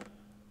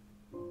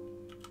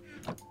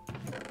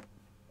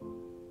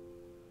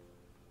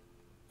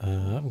 I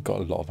haven't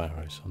got a lot of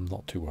arrows. I'm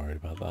not too worried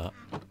about that.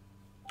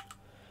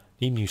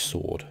 Need a new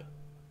sword.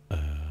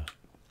 I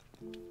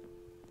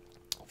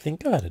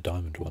think I had a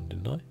diamond one,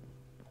 didn't I?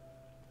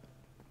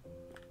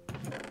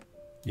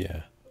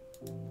 Yeah.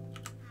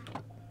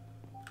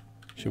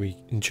 Should we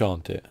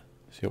enchant it?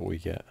 See what we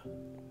get.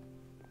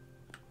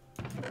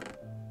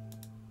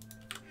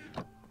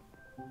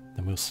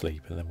 Then we'll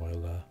sleep and then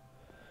we'll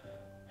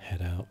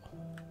head out.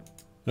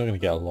 We're not going to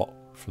get a lot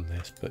from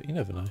this, but you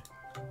never know.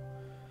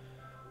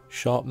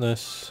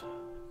 Sharpness,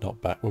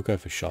 not bad. We'll go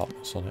for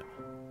sharpness on it.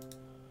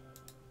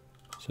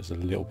 So it's a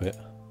little bit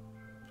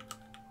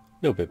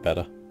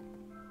better.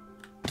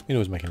 We can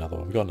always make another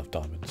one. We've got enough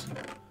diamonds.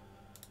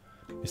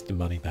 It's the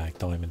money bag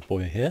diamond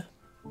boy here.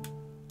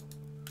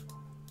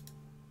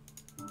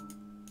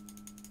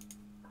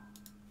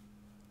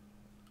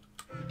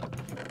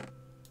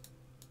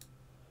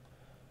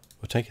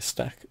 We'll take a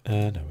stack.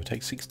 No, we'll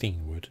take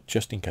 16 wood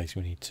just in case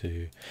we need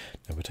to.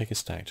 No, we'll take a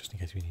stack just in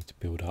case we need to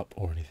build up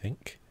or anything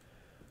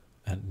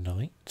at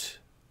night.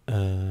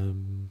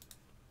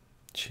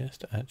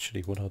 Just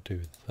actually, what I'll do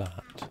with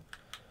that.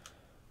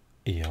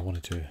 Yeah, I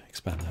wanted to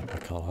expand that, but I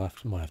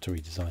can't. Might have to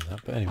redesign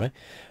that. But anyway,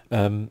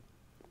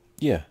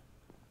 yeah,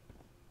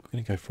 we're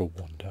going to go for a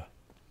wander.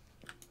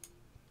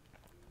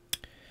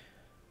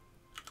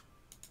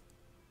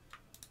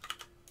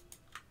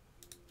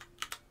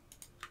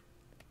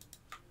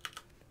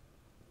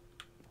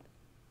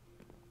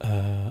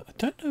 I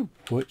don't know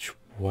which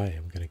way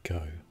I'm going to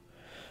go,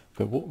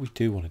 but what we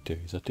do want to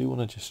do is I do want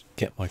to just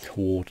get my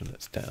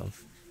coordinates down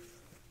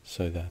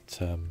so that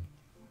I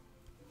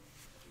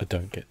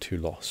don't get too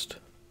lost.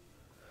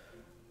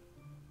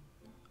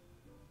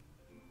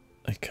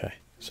 Okay,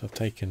 so I've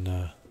taken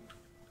a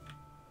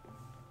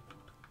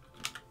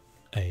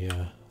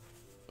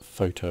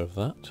photo of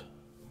that.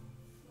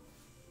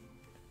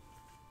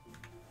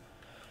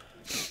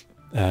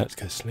 Let's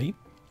go to sleep.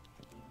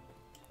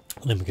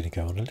 And then we're going to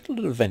go on a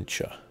little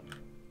adventure.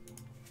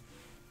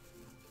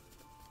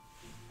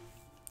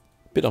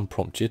 Bit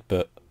unprompted,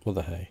 but what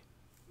the hey?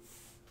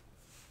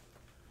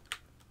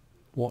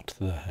 What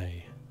the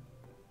hey?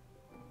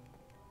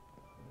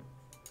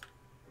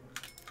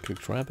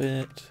 Cooked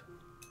rabbit,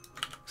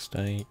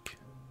 steak,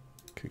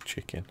 cooked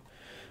chicken.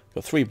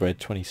 Got 3 bread,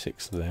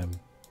 26 of them.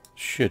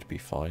 Should be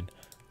fine.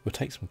 We'll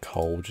take some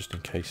coal just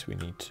in case we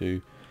need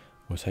to.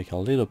 We'll take a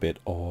little bit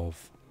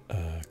of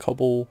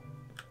cobble.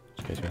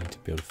 In case we need to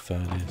build a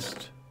furnace.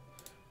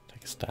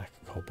 Take a stack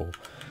of cobble.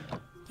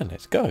 And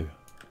let's go.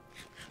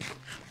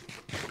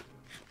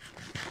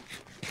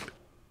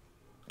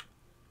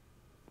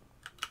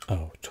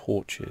 Oh,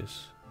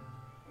 torches.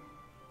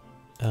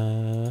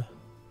 There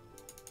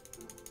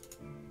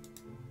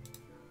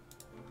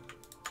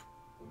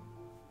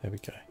we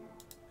go.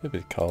 A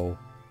bit of coal.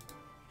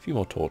 A few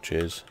more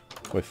torches.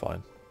 We're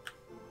fine.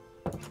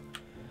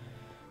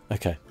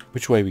 Okay,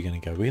 which way are we going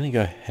to go? We're going to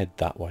go head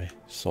that way.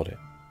 Sod it.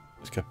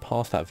 Let's go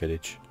past that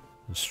village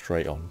and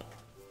straight on.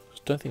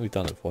 Just don't think we've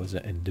done it before. Is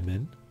there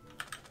Endermen?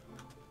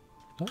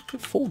 Oh, good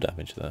fall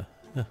damage there.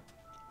 Yeah.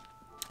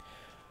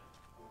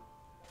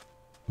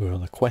 We're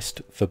on a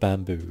quest for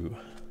bamboo.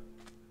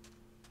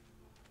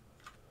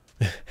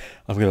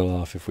 I'm going to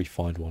laugh if we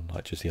find one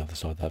like just the other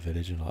side of that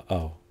village and like,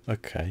 oh,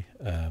 okay.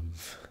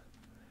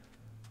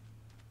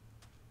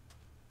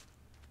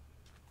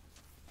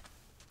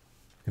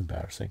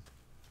 Embarrassing.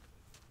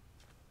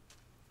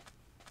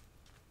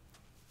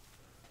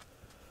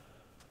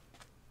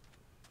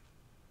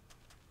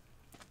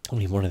 I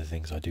mean, one of the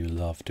things I do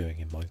love doing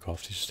in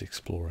Minecraft is just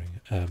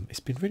exploring. It's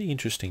been really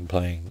interesting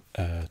playing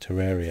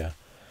Terraria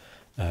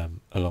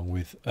along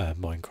with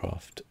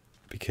Minecraft,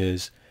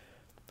 because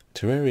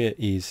Terraria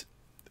is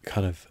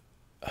kind of,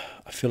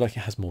 I feel like it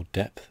has more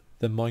depth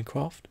than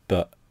Minecraft,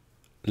 but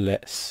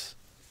less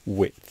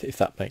width, if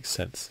that makes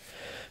sense.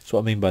 So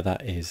what I mean by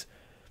that is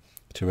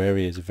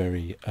Terraria is a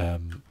very,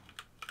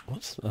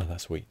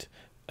 that's wheat.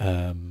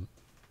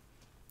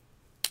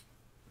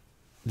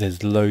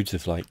 There's loads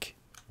of like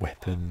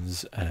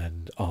weapons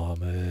and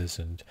armors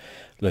and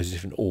loads of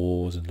different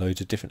ores and loads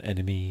of different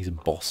enemies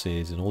and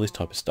bosses and all this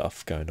type of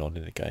stuff going on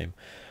in the game.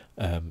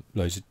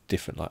 Loads of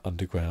different like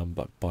underground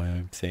like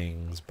biome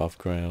things, above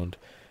ground.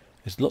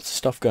 There's lots of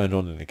stuff going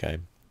on in the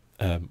game,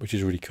 which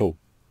is really cool.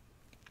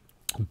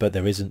 But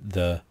there isn't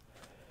the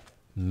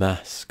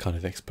mass kind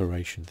of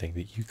exploration thing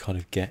that you kind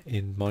of get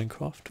in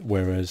Minecraft.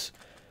 Whereas,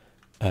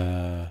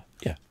 yeah,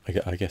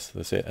 I guess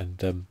that's it.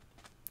 And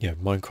yeah,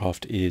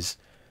 Minecraft is,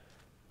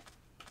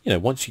 you know,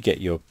 once you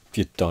get your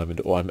diamond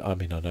ore, I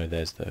mean, I know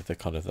there's the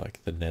kind of like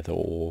the nether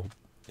ore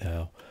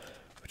now,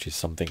 which is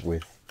something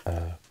with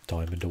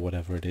diamond or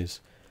whatever it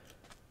is,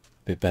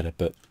 a bit better.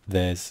 But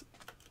there's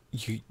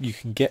you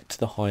can get to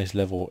the highest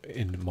level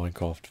in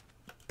Minecraft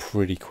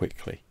pretty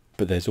quickly.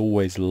 But there's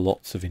always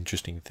lots of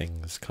interesting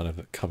things kind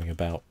of coming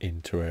about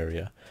in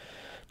Terraria.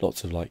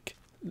 Lots of like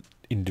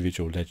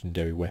individual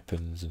legendary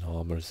weapons and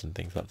armors and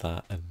things like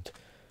that. And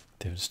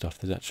different stuff.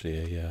 There's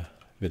actually a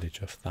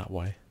village off that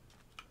way,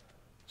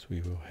 so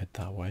we will head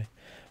that way,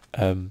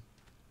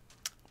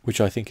 which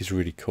I think is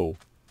really cool.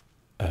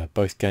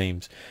 Both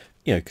games,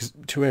 you know, because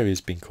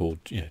Terraria's been called,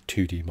 you know,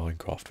 2D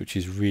Minecraft, which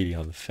is really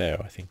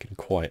unfair, I think, and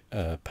quite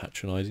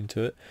patronising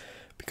to it,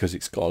 because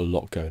it's got a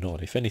lot going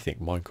on. If anything,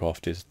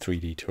 Minecraft is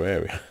 3D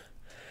Terraria.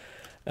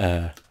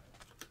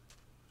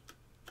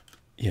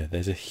 Yeah,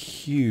 there's a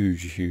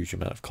huge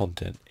amount of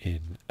content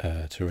in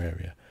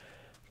Terraria.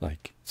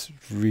 Like, it's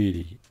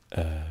really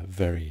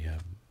very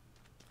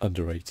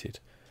underrated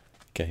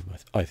game,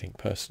 I think,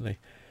 personally.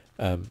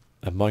 And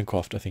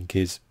Minecraft, I think,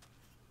 is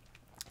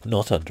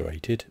not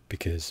underrated,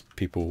 because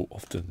people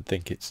often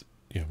think it's,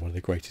 you know, one of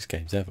the greatest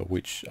games ever,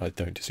 which I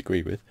don't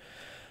disagree with.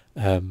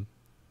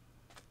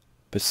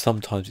 But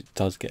sometimes it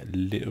does get a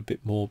little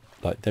bit more,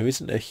 like, there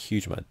isn't a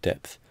huge amount of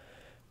depth.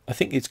 I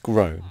think it's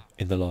grown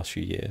in the last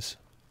few years.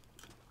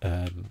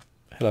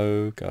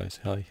 Hello guys,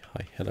 hi,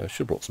 hello. I should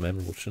have brought some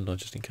emeralds, shouldn't I,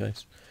 just in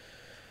case.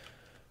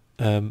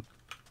 Yeah,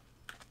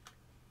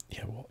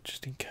 what,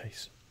 just in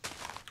case.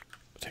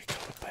 I'll take a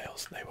couple of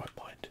bales, they won't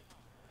mind.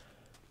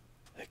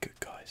 They're good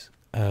guys.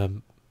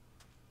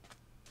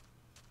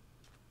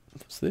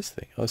 What's this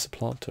thing? Oh, it's a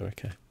planter,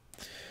 okay.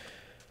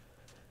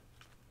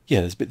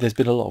 Yeah, there's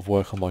been a lot of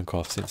work on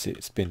Minecraft since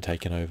it's been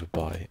taken over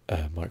by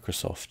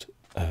Microsoft.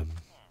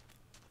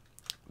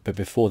 But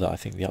before that, I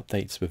think the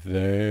updates were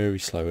very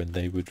slow, and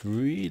they would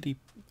really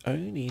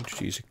only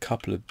introduce a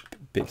couple of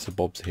bits and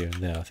bobs here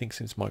and there. I think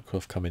since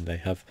Microsoft come in, they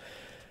have,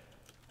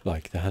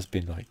 like, there has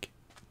been, like,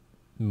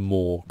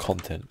 more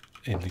content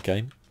in the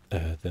game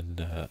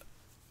than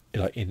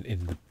like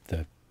in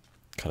the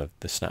kind of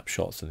the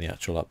snapshots and the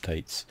actual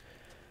updates.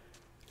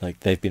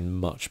 Like, they've been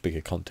much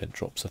bigger content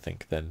drops, I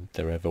think, than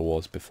there ever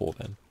was before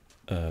then.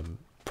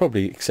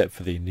 Probably except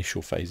for the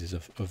initial phases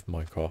of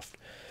Minecraft.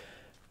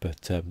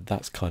 But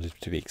that's kind of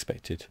to be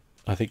expected.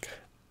 I think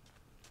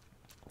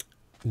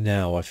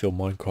now I feel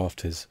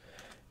Minecraft it's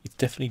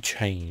definitely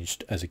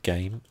changed as a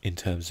game in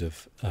terms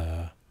of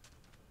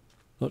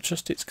not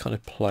just its kind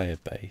of player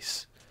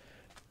base,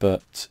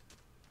 but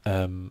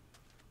the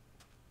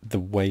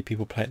way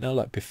people play it now.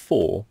 Like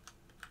before,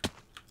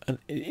 and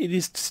it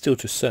is still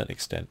to a certain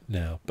extent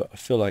now, but I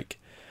feel like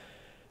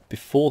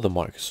before the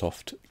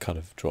Microsoft kind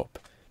of drop,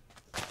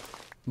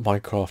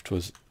 Minecraft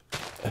was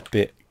a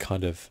bit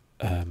kind of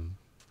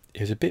it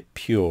was a bit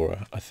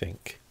purer, I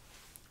think,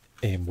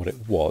 in what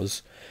it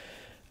was,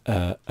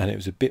 and it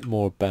was a bit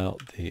more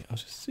about the. I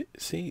was just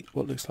see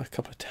what looks like a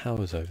couple of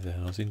towers over there,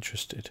 and I was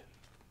interested,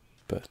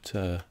 but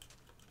I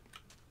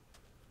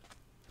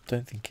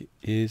don't think it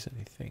is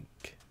anything.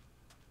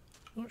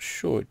 I'm not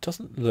sure. It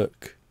doesn't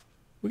look.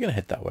 We're going to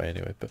head that way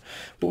anyway. But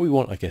what we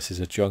want, I guess, is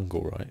a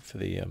jungle, right, for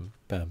the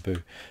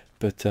bamboo.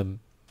 But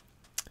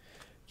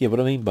yeah,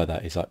 what I mean by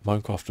that is, like,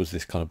 Minecraft was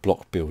this kind of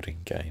block building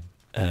game,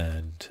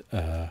 and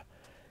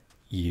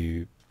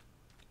you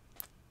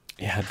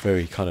had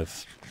very kind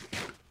of,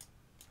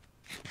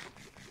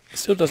 it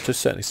still does to a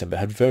certain extent, but it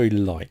had very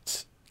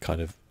light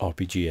kind of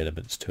RPG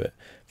elements to it,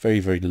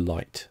 very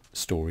light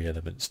story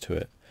elements to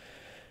it.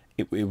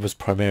 It was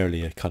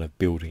primarily a kind of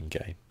building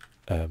game,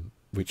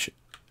 which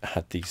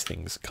had these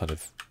things kind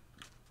of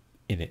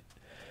in it.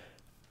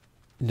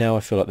 Now I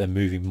feel like they're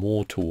moving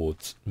more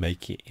towards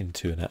making it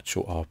into an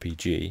actual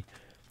RPG,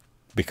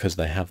 because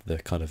they have the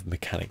kind of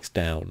mechanics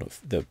down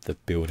of the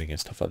building and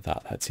stuff like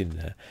that that's in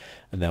there.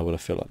 And now what I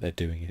feel like they're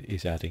doing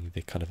is adding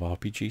the kind of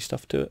RPG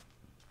stuff to it,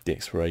 the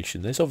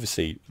exploration. There's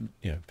obviously,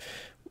 you know,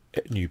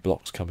 new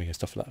blocks coming and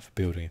stuff like that for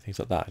building and things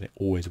like that, and it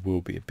always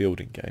will be a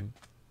building game.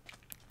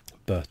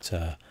 But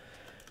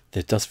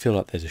there does feel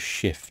like there's a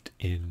shift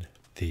in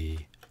the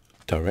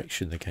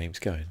direction the game's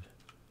going,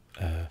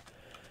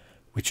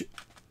 which,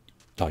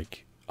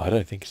 like, I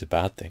don't think is a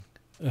bad thing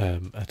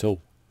at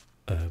all.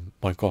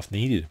 Minecraft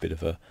needed a bit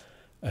of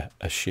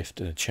a shift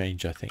and a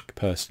change, I think,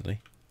 personally.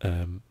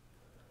 You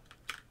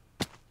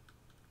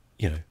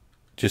know,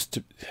 just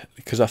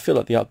because I feel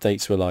like the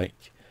updates were like,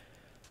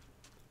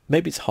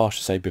 maybe it's harsh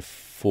to say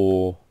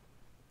before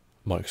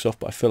Microsoft,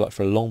 but I feel like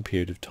for a long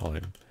period of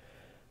time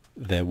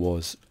there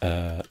was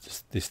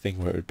this thing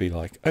where it would be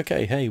like,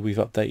 okay, hey, we've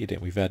updated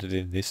it, we've added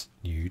in this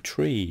new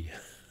tree.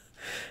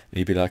 And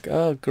you'd be like,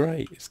 oh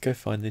great, let's go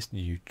find this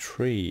new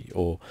tree.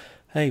 Or,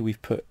 hey,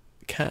 we've put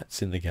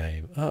cats in the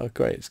game. Oh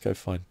great, let's go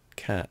find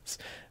cats.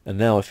 And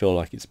now I feel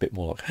like it's a bit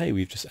more like, hey,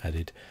 we've just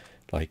added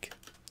like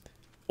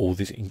all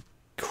this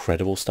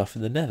incredible stuff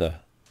in the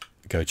Nether,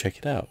 go check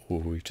it out. Or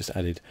we've just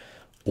added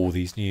all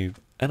these new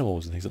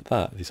animals and things like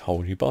that, this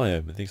whole new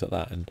biome and things like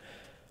that. And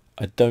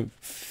I don't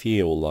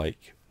feel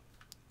like,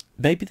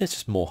 maybe there's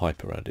just more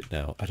hype around it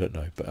now, I don't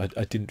know, but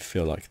I didn't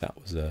feel like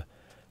that was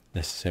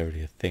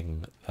necessarily a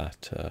thing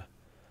that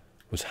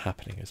was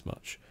happening as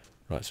much.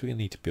 Right, so we're going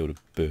to need to build a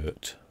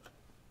boat.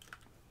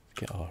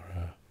 Get our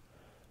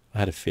I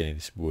had a feeling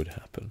this would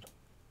happen,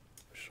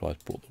 which is why I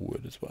brought the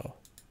wood as well.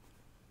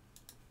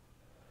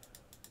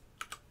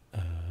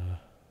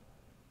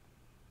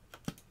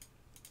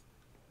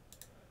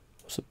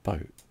 What's a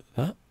boat?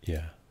 That?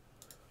 Yeah.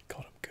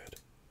 God, I'm good.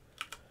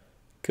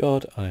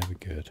 God, I am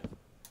good.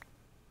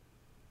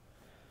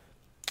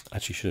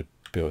 Actually, should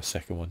have built a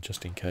second one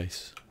just in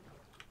case.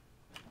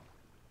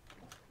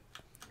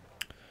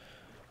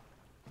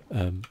 We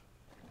can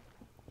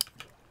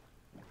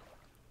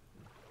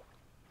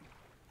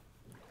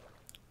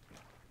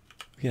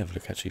have a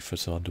look actually for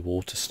some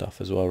underwater stuff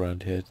as well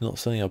around here. It's not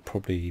something I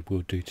probably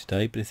will do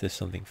today, but if there's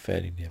something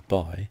fairly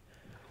nearby,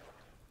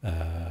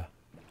 I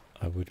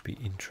would be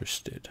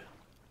interested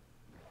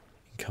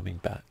in coming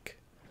back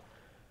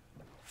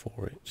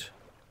for it.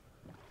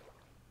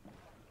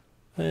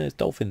 There's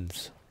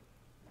dolphins.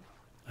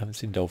 I haven't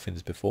seen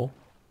dolphins before.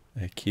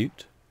 They're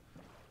cute.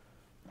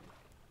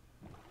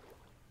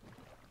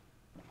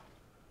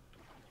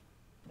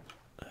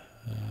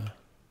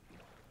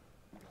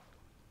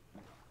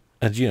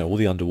 And you know, all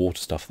the underwater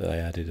stuff that they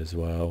added as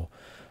well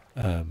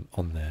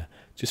on there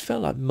just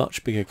felt like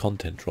much bigger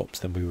content drops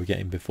than we were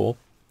getting before.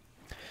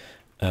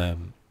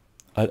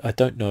 I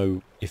don't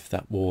know if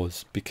that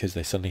was because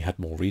they suddenly had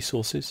more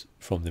resources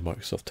from the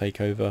Microsoft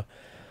takeover,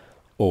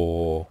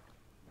 or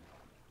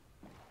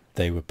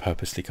they were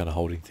purposely kind of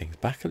holding things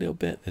back a little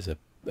bit. There's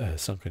a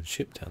sunken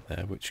ship down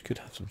there which could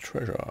have some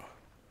treasure.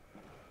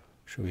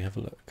 Shall we have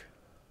a look?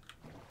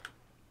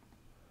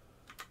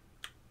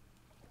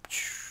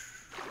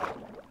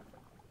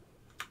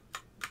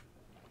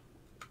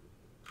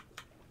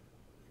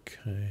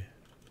 Okay.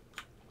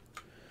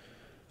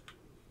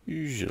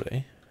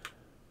 Usually.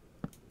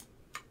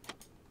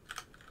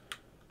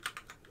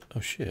 Oh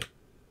shit.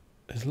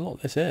 There's a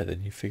lot less air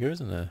than you figure,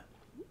 isn't there?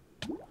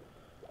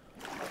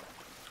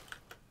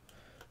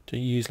 Don't you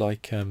use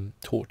like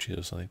torches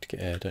or something to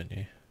get air, don't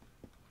you?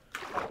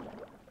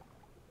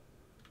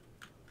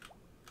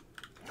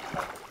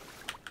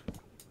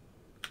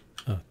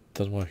 Oh, it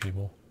doesn't work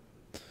anymore.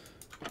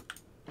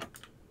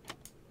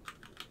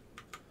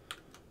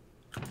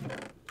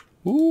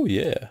 Ooh,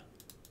 yeah.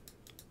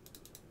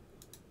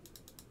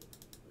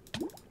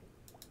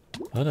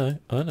 I know,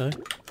 I know.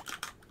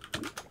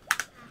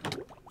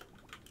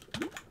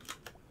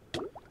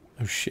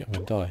 Oh shit, I'm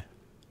gonna die.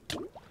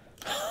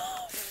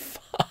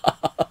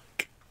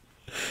 Fuck.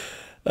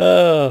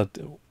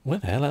 Where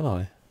the hell am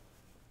I?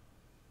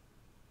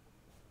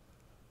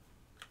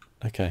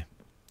 Okay,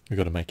 we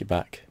gotta make it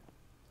back.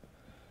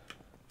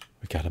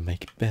 We gotta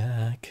make it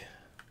back.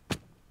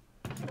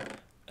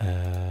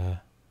 I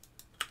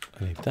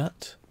need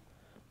that,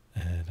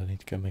 and I need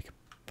to go make a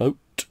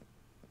boat,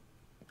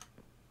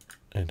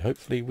 and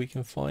hopefully we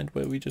can find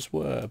where we just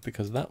were,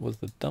 because that was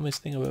the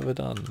dumbest thing I've ever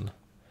done.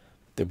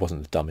 It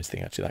wasn't the dumbest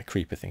thing actually, that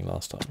creeper thing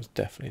last time was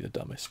definitely the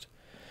dumbest.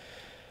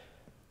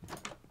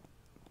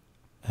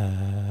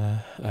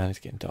 And it's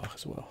getting dark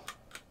as well.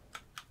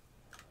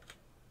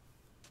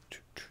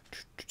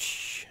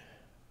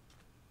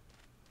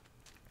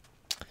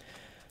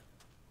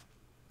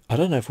 I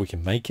don't know if we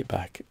can make it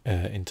back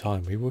in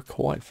time. We were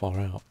quite far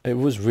out. It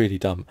was really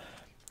dumb.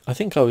 I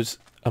think I was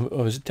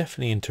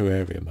definitely in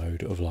Terraria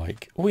mode of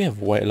like, we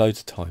have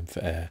loads of time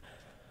for air,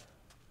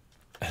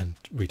 and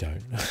we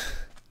don't.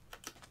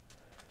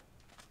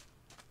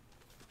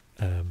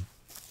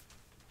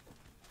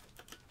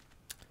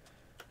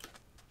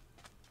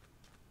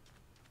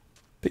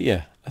 But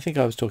yeah, I think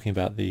I was talking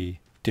about the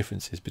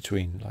differences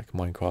between like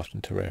Minecraft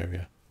and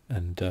Terraria,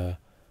 and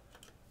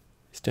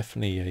it's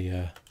definitely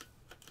a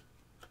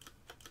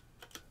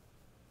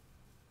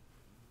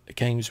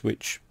games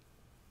which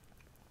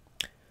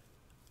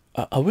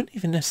I wouldn't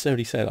even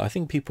necessarily say that. I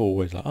think people are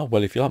always like, oh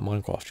well, if you like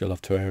Minecraft you'll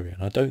love Terraria,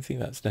 and I don't think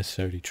that's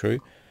necessarily true.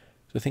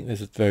 So I think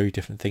there's very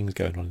different things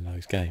going on in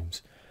those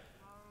games.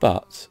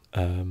 But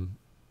hello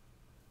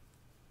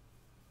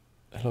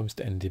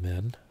Mr.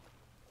 Endyman.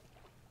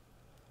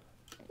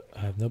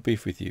 No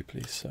beef with you,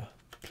 please, sir.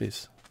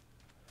 Please.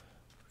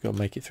 We've got to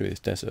make it through this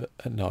desert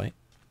at night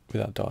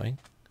without dying,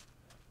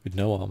 with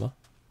no armour,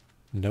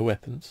 no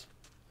weapons,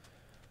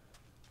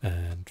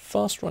 and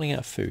fast running out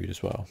of food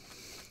as well.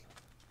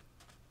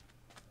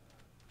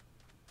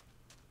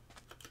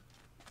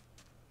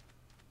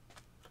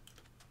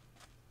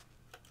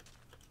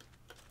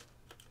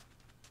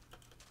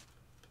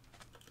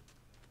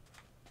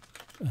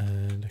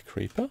 And a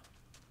creeper.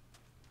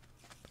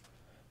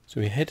 So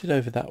we headed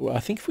over that way.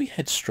 I think if we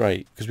head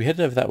straight, because we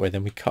headed over that way,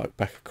 then we cut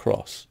back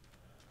across.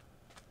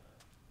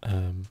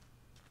 So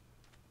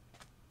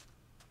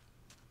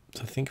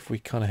I think if we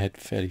kind of head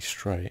fairly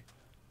straight,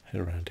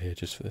 head around here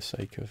just for the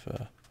sake of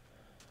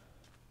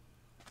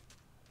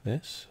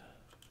this.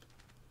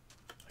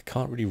 I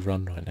can't really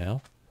run right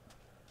now,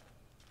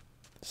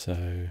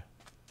 so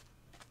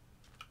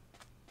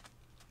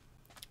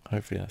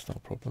hopefully that's not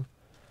a problem.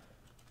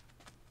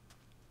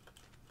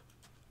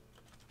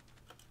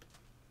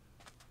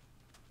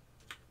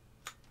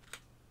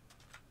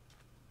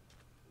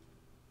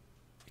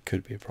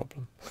 Could be a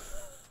problem.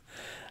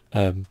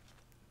 God.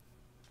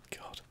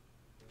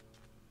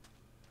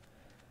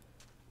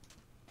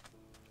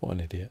 What an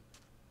idiot.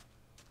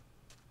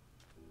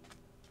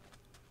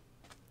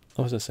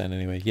 What was I saying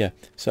anyway? Yeah,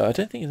 so I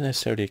don't think it's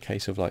necessarily a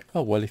case of like,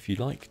 oh well, if you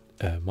like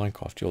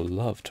Minecraft you'll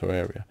love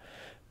Terraria.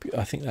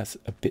 I think that's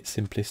a bit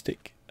simplistic.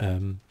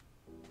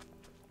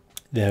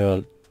 there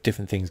are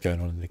different things going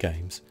on in the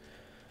games,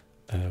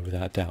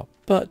 without a doubt.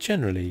 But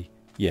generally,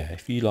 yeah,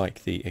 if you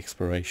like the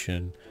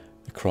exploration,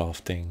 the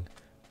crafting,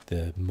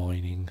 the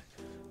mining,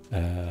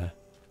 the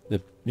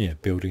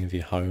building of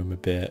your home a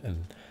bit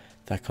and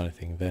that kind of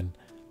thing, then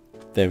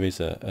there is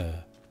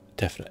a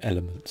definite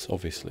elements,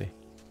 obviously,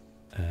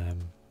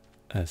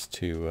 as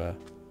to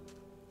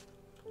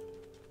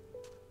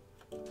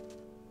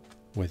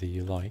whether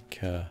you like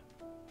or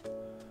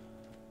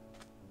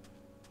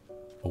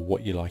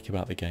what you like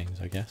about the games,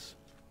 I guess.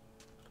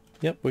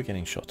 Yep, we're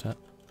getting shot at.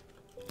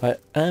 I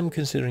am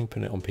considering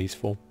putting it on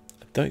peaceful.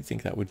 I don't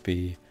think that would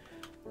be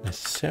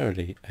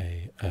necessarily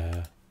a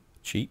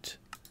cheat,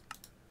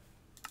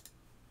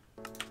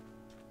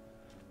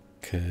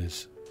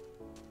 because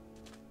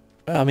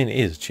I mean it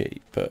is a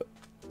cheat, but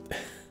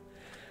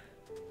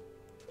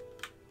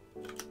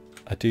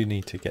I do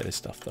need to get this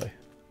stuff though.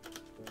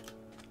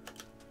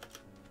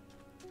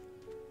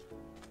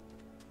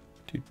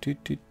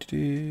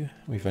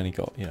 We've only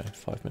got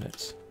 5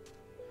 minutes.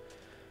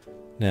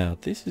 Now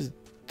this is,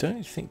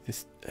 don't think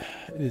this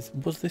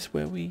was this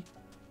where we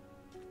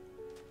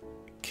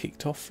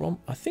kicked off from?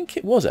 I think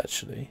it was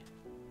actually.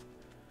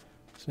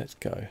 So let's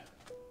go.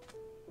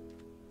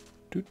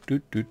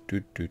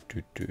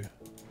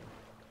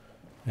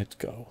 Let's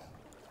go.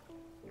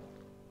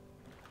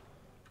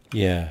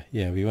 Yeah,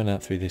 we went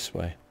out through this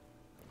way.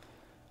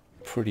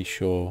 Pretty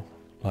sure,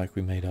 like,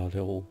 we made our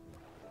little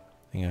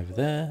thing over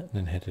there and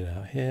then headed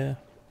out here.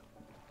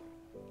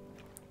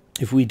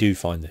 If we do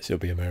find this, it'll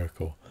be a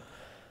miracle.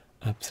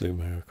 Absolute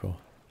miracle.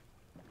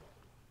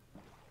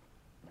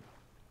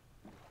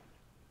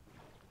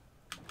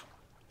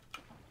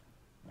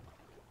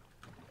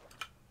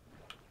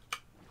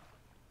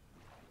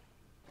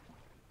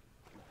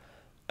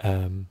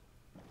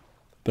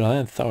 But I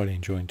am thoroughly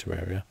enjoying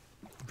Terraria.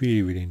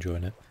 Really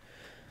enjoying it.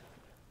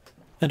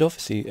 And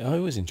obviously, I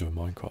always enjoy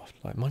Minecraft.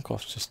 Like,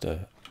 Minecraft's just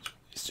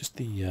it's just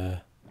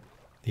the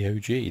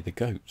OG, the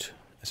GOAT,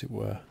 as it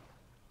were.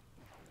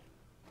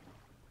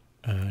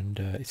 And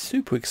it's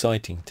super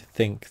exciting to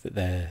think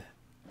that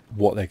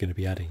what they're going to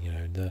be adding.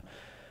 And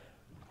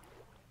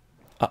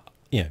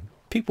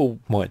people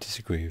might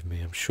disagree with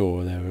me. I'm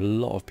sure there are a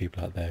lot of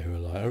people out there who are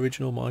like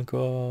original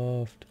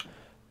Minecraft,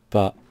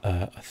 but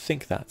I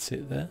think that's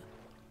it there.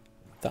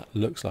 That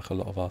looks like a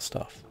lot of our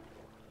stuff.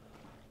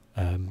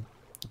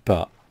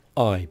 But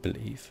I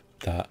believe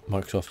that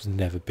Microsoft has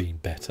never been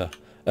better.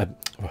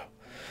 Well,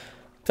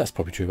 that's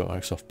probably true about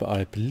Microsoft, but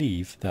I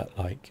believe that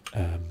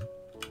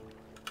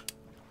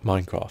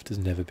Minecraft has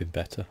never been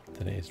better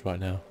than it is right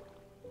now.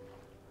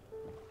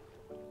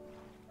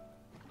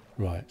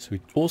 Right, so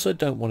we also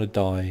don't want to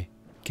die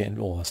getting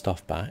all our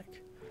stuff back.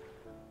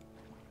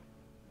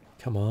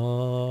 Come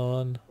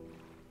on.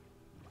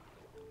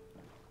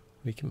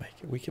 We can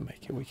make it, we can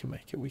make it, we can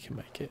make it, we can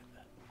make it.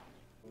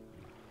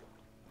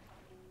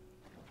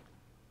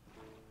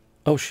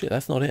 Oh shit,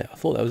 that's not it. I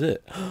thought that was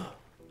it.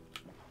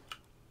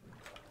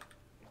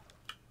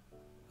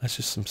 That's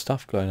just some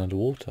stuff going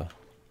underwater.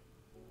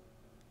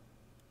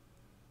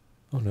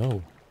 Oh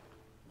no.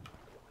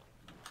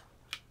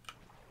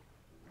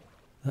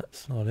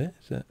 That's not it,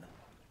 is it?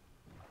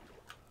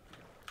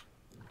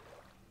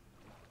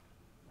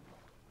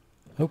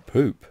 Oh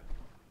poop.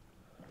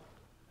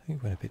 I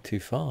think we went a bit too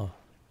far.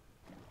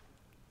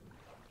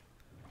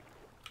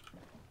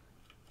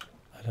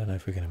 I don't know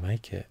if we're going to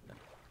make it.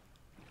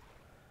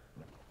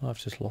 I've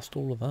just lost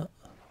all of that.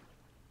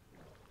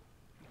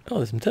 Oh,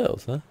 there's some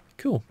turtles there.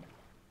 Cool.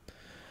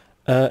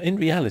 In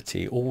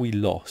reality, all we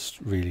lost,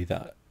 really,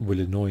 that will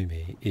annoy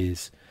me,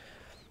 is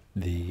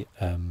the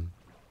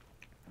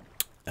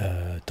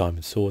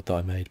diamond sword that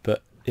I made.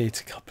 But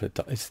it's a couple of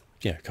a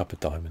couple of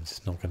diamonds.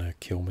 It's not going to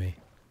kill me.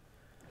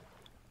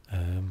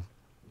 I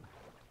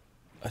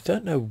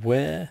don't know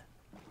where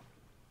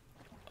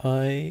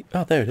oh,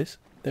 there it is.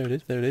 There it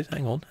is. There it is.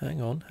 Hang on.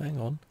 Hang on. Hang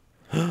on.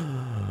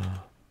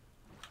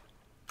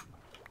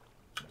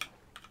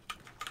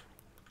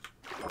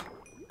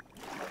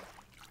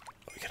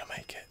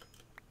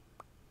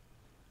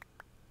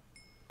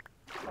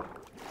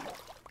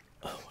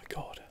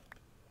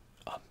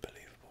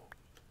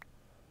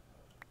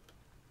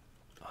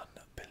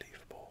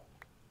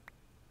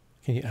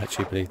 Can you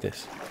actually believe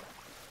this?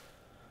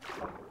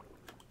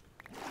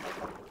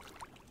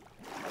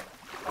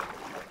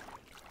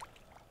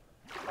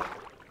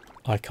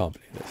 I can't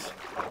believe this.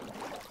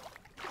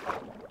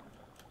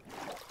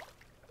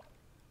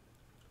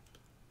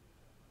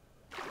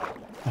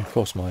 And of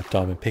course my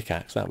diamond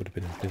pickaxe, that would have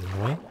been a bit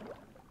annoying.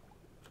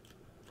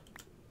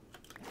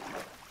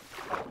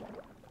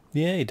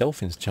 Yay,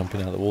 dolphins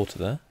jumping out of the water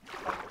there.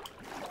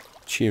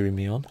 Cheering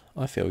me on.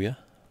 I feel ya.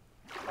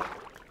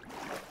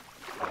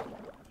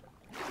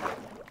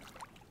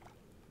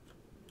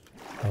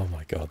 Oh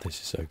my god,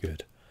 this is so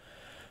good.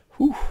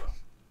 Whew.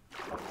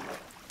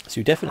 So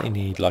you definitely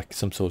need like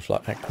some sort of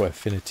like aqua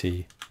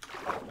affinity.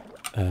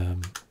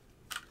 Can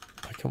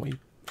we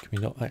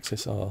not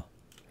access our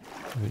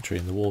inventory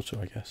in the water,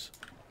 I guess?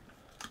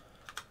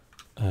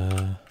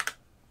 There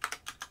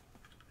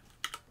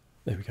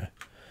we go.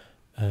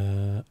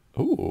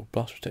 Ooh,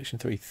 blast protection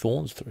 3,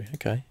 thorns 3.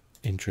 Okay,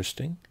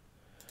 interesting.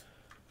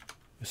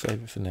 We'll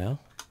save it for now.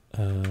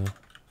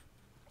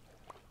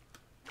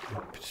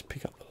 Just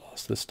pick up the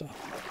last of the stuff.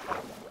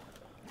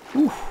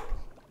 Ooh.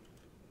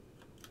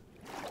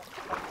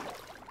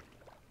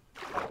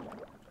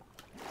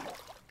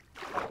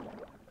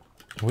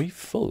 Are we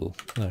full?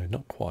 No,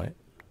 not quite.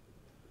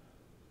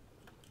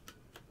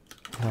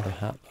 Another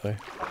hat though.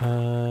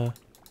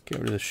 Get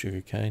rid of the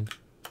sugarcane.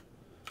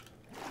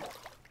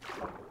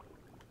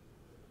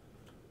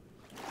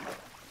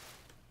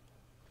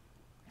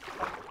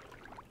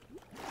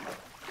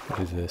 What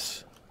is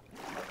this?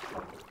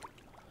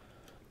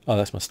 Oh,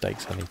 that's my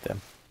steaks. I need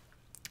them.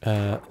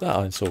 That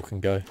iron saw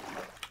can go.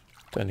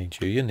 Don't need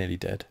you. You're nearly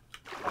dead.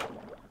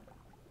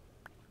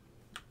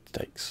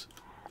 Steaks.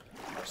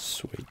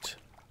 Sweet.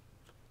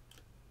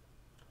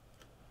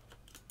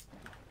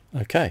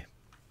 Okay.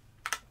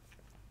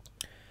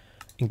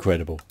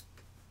 Incredible.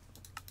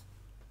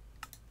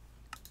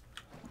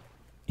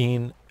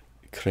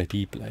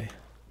 Incredible.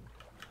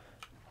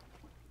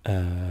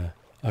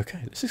 Okay,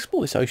 let's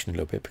explore this ocean a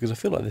little bit, because I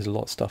feel like there's a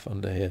lot of stuff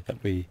under here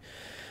that we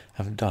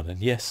haven't done. And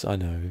yes, I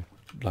know,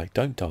 like,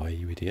 don't die,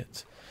 you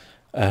idiots.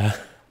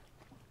 But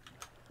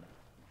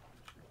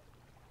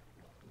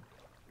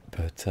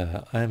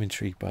I am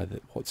intrigued by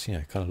what's, you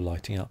know, kind of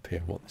lighting up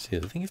here, what this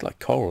is. I think it's like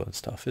coral and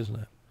stuff, isn't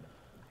it?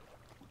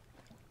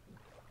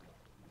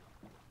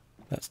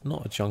 That's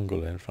not a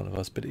jungle in front of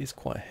us, but it is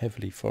quite a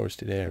heavily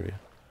forested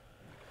area.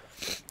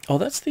 Oh,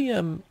 that's the,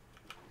 hang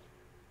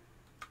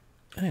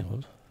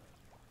on.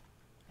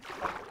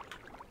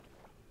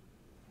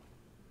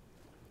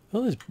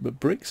 Oh, there's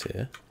bricks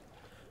here.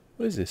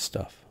 What is this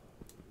stuff?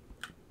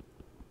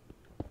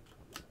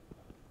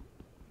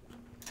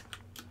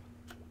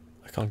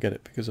 I can't get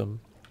it because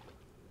I'm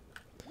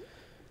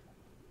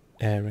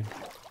airing.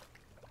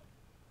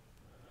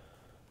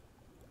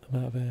 I'm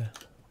out of air.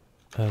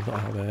 Not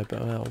out of air,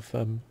 but I'm out of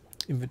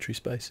inventory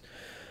space.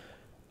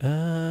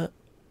 Oh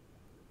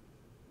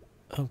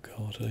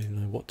god, I don't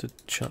even know what to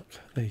chuck.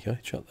 There you go,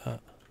 chuck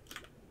that.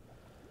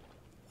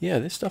 Yeah,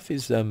 this stuff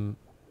is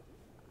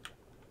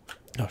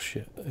oh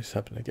shit, it's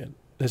happened again.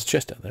 There's a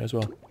chest down there as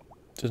well.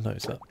 Just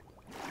notice that.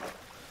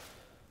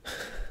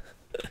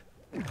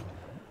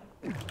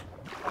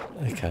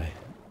 Okay.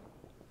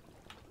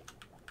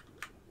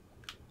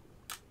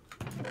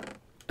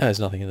 There's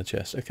nothing in the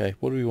chest. Okay,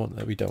 what do we want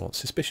that we don't want?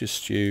 Suspicious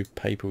stew,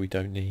 paper we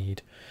don't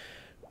need,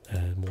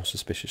 and more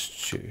suspicious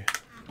stew.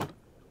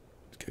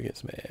 Let's go get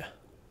some air.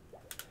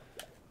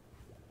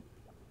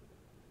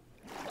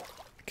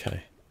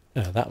 Okay.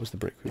 That was the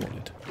brick we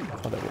wanted.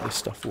 Find out what this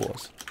stuff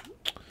was.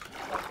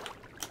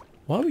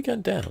 Why are we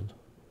going down?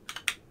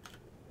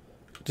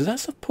 Does that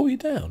stuff pull you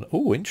down?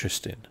 Oh,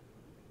 interesting.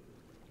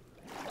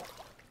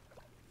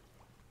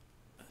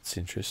 That's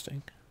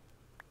interesting.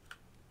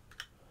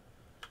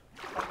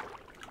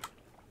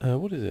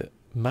 What is it?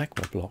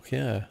 Magma block,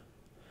 yeah.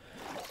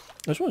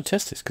 I just want to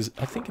test this because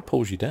I think it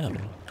pulls you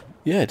down.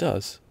 Yeah, it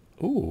does.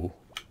 Ooh,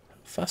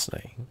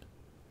 fascinating.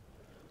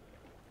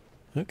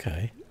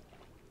 Okay.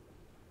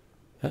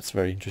 That's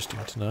very interesting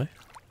to know.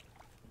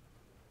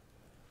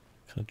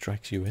 Kind of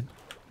drags you in.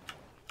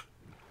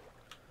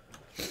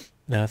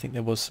 Now, I think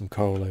there was some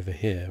coral over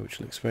here, which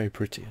looks very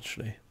pretty,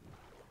 actually.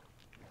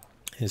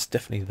 There's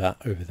definitely that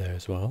over there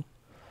as well.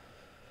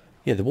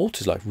 Yeah, the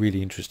water's like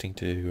really interesting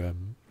to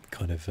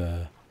kind of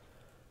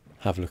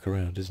have a look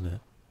around, isn't it?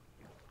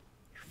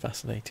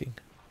 Fascinating.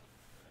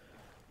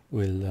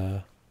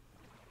 We'll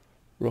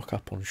rock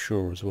up on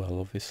shore as well,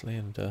 obviously,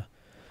 and have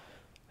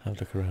a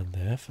look around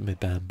there for my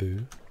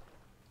bamboo.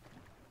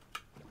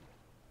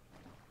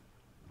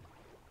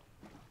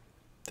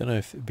 Don't know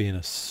if it'd be in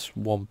a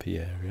swampy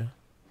area.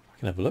 We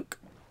can have a look.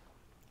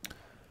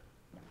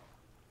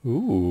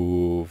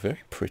 Ooh,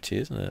 very pretty,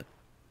 isn't it?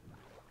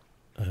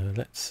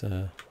 Let's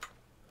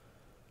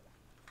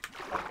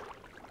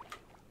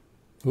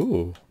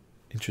ooh,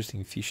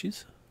 interesting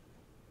fishes.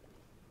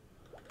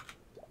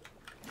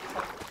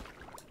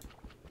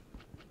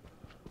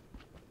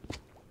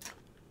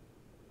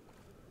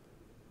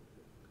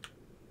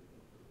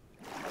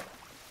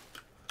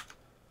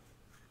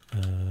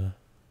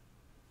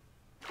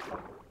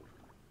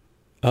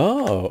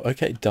 Oh,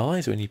 okay, it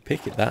dies when you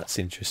pick it. That's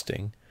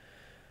interesting.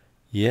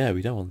 Yeah,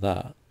 we don't want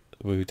that.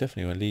 We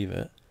definitely want to leave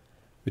it.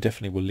 We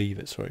definitely will leave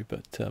it, sorry,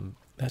 but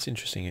that's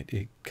interesting.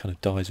 It kind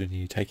of dies when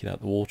you take it out of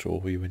the water or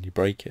when you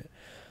break it.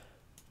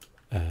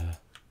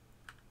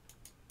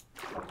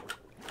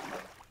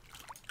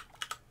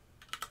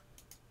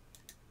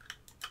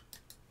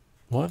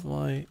 Why have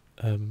my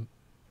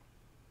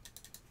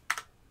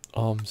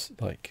arms,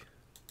 like,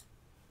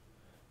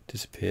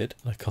 disappeared?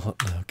 I can't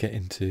now get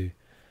into...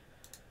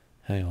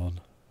 Hang on.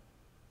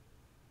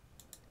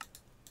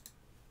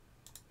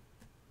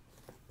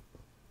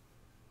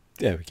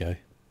 There we go.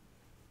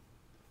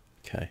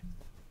 Okay.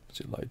 As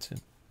it loads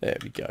in. There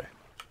we go.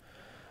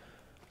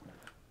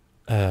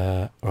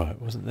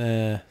 Right, wasn't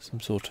there some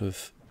sort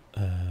of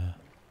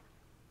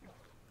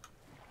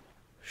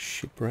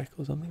shipwreck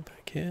or something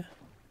back here?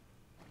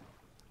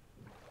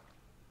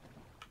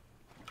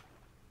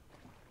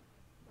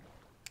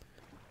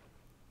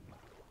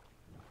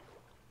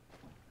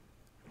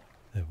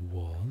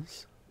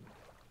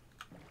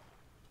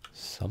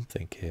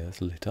 something here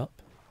that's lit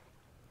up.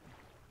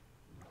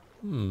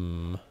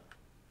 Let's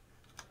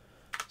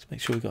make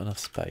sure we've got enough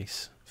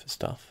space for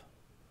stuff.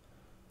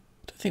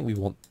 I don't think we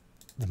want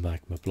the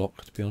magma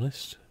block, to be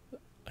honest.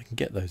 I can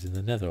get those in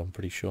the nether, I'm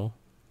pretty sure.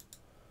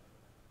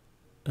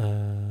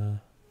 Oh,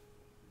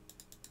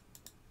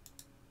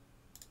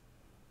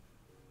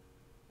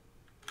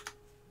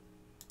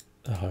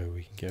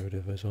 we can get rid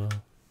of as well.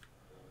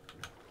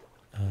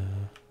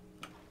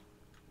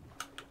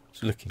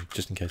 Just looking,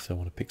 just in case I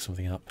want to pick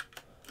something up.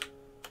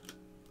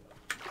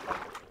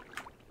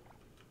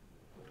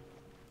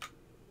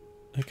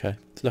 Okay,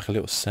 it's like a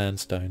little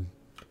sandstone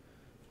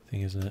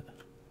thing, isn't it?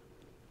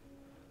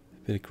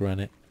 A bit of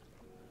granite.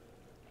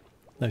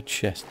 No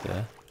chest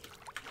there.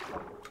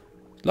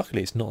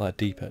 Luckily it's not that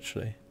deep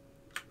actually.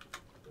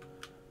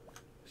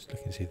 Just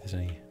looking to see if there's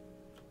any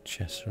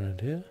chests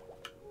around here.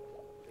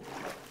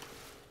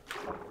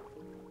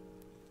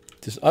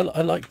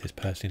 I like this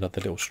personally, like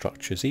the little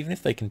structures, even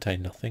if they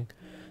contain nothing,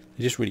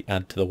 they just really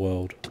add to the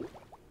world.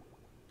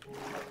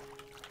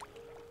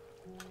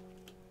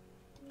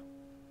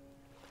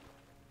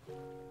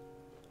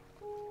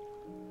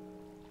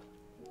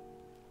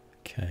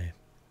 Okay.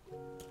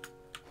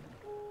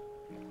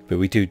 But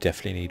we do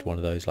definitely need one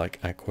of those like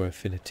aqua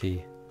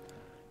affinity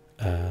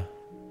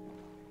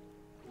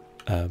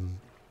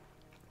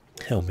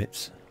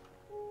helmets.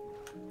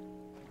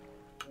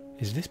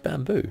 Is this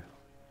bamboo?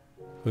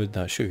 Well,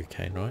 no,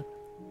 sugarcane, right?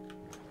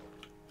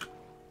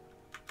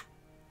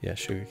 Yeah,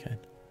 sugarcane.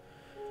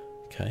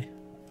 Okay.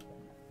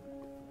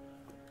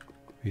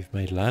 We've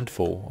made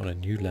landfall on a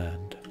new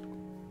land,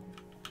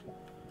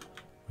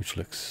 which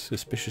looks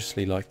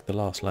suspiciously like the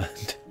last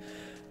land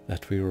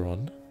that we were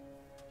on.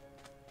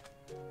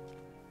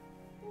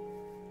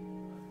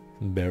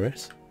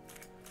 Berries.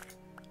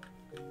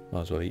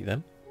 Might as well eat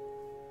them.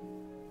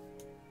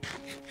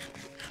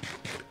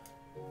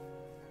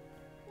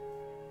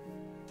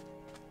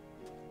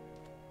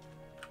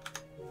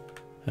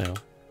 Hang on,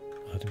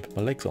 I didn't put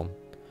my legs on.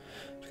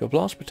 We've got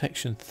blast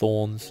protection,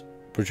 thorns,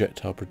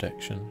 projectile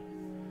protection.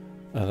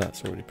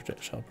 That's already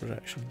projectile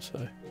protection,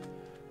 so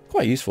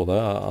quite useful though.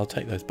 I'll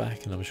take those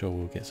back and I'm sure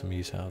we'll get some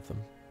use out of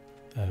them.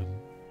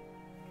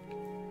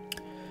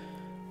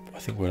 What I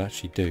think we'll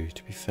actually do,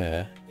 to be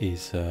fair,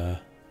 is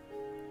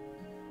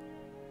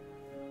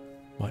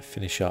might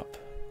finish up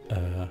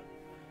the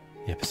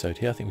episode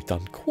here. I think we've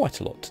done quite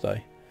a lot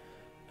today.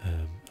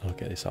 I'll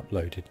get this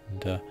uploaded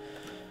and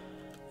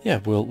yeah,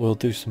 we'll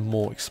do some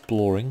more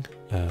exploring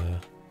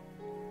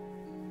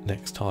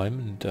next time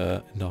and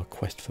in our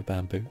quest for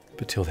bamboo.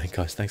 But till then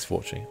guys, thanks for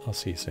watching. I'll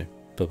see you soon.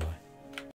 Bye bye.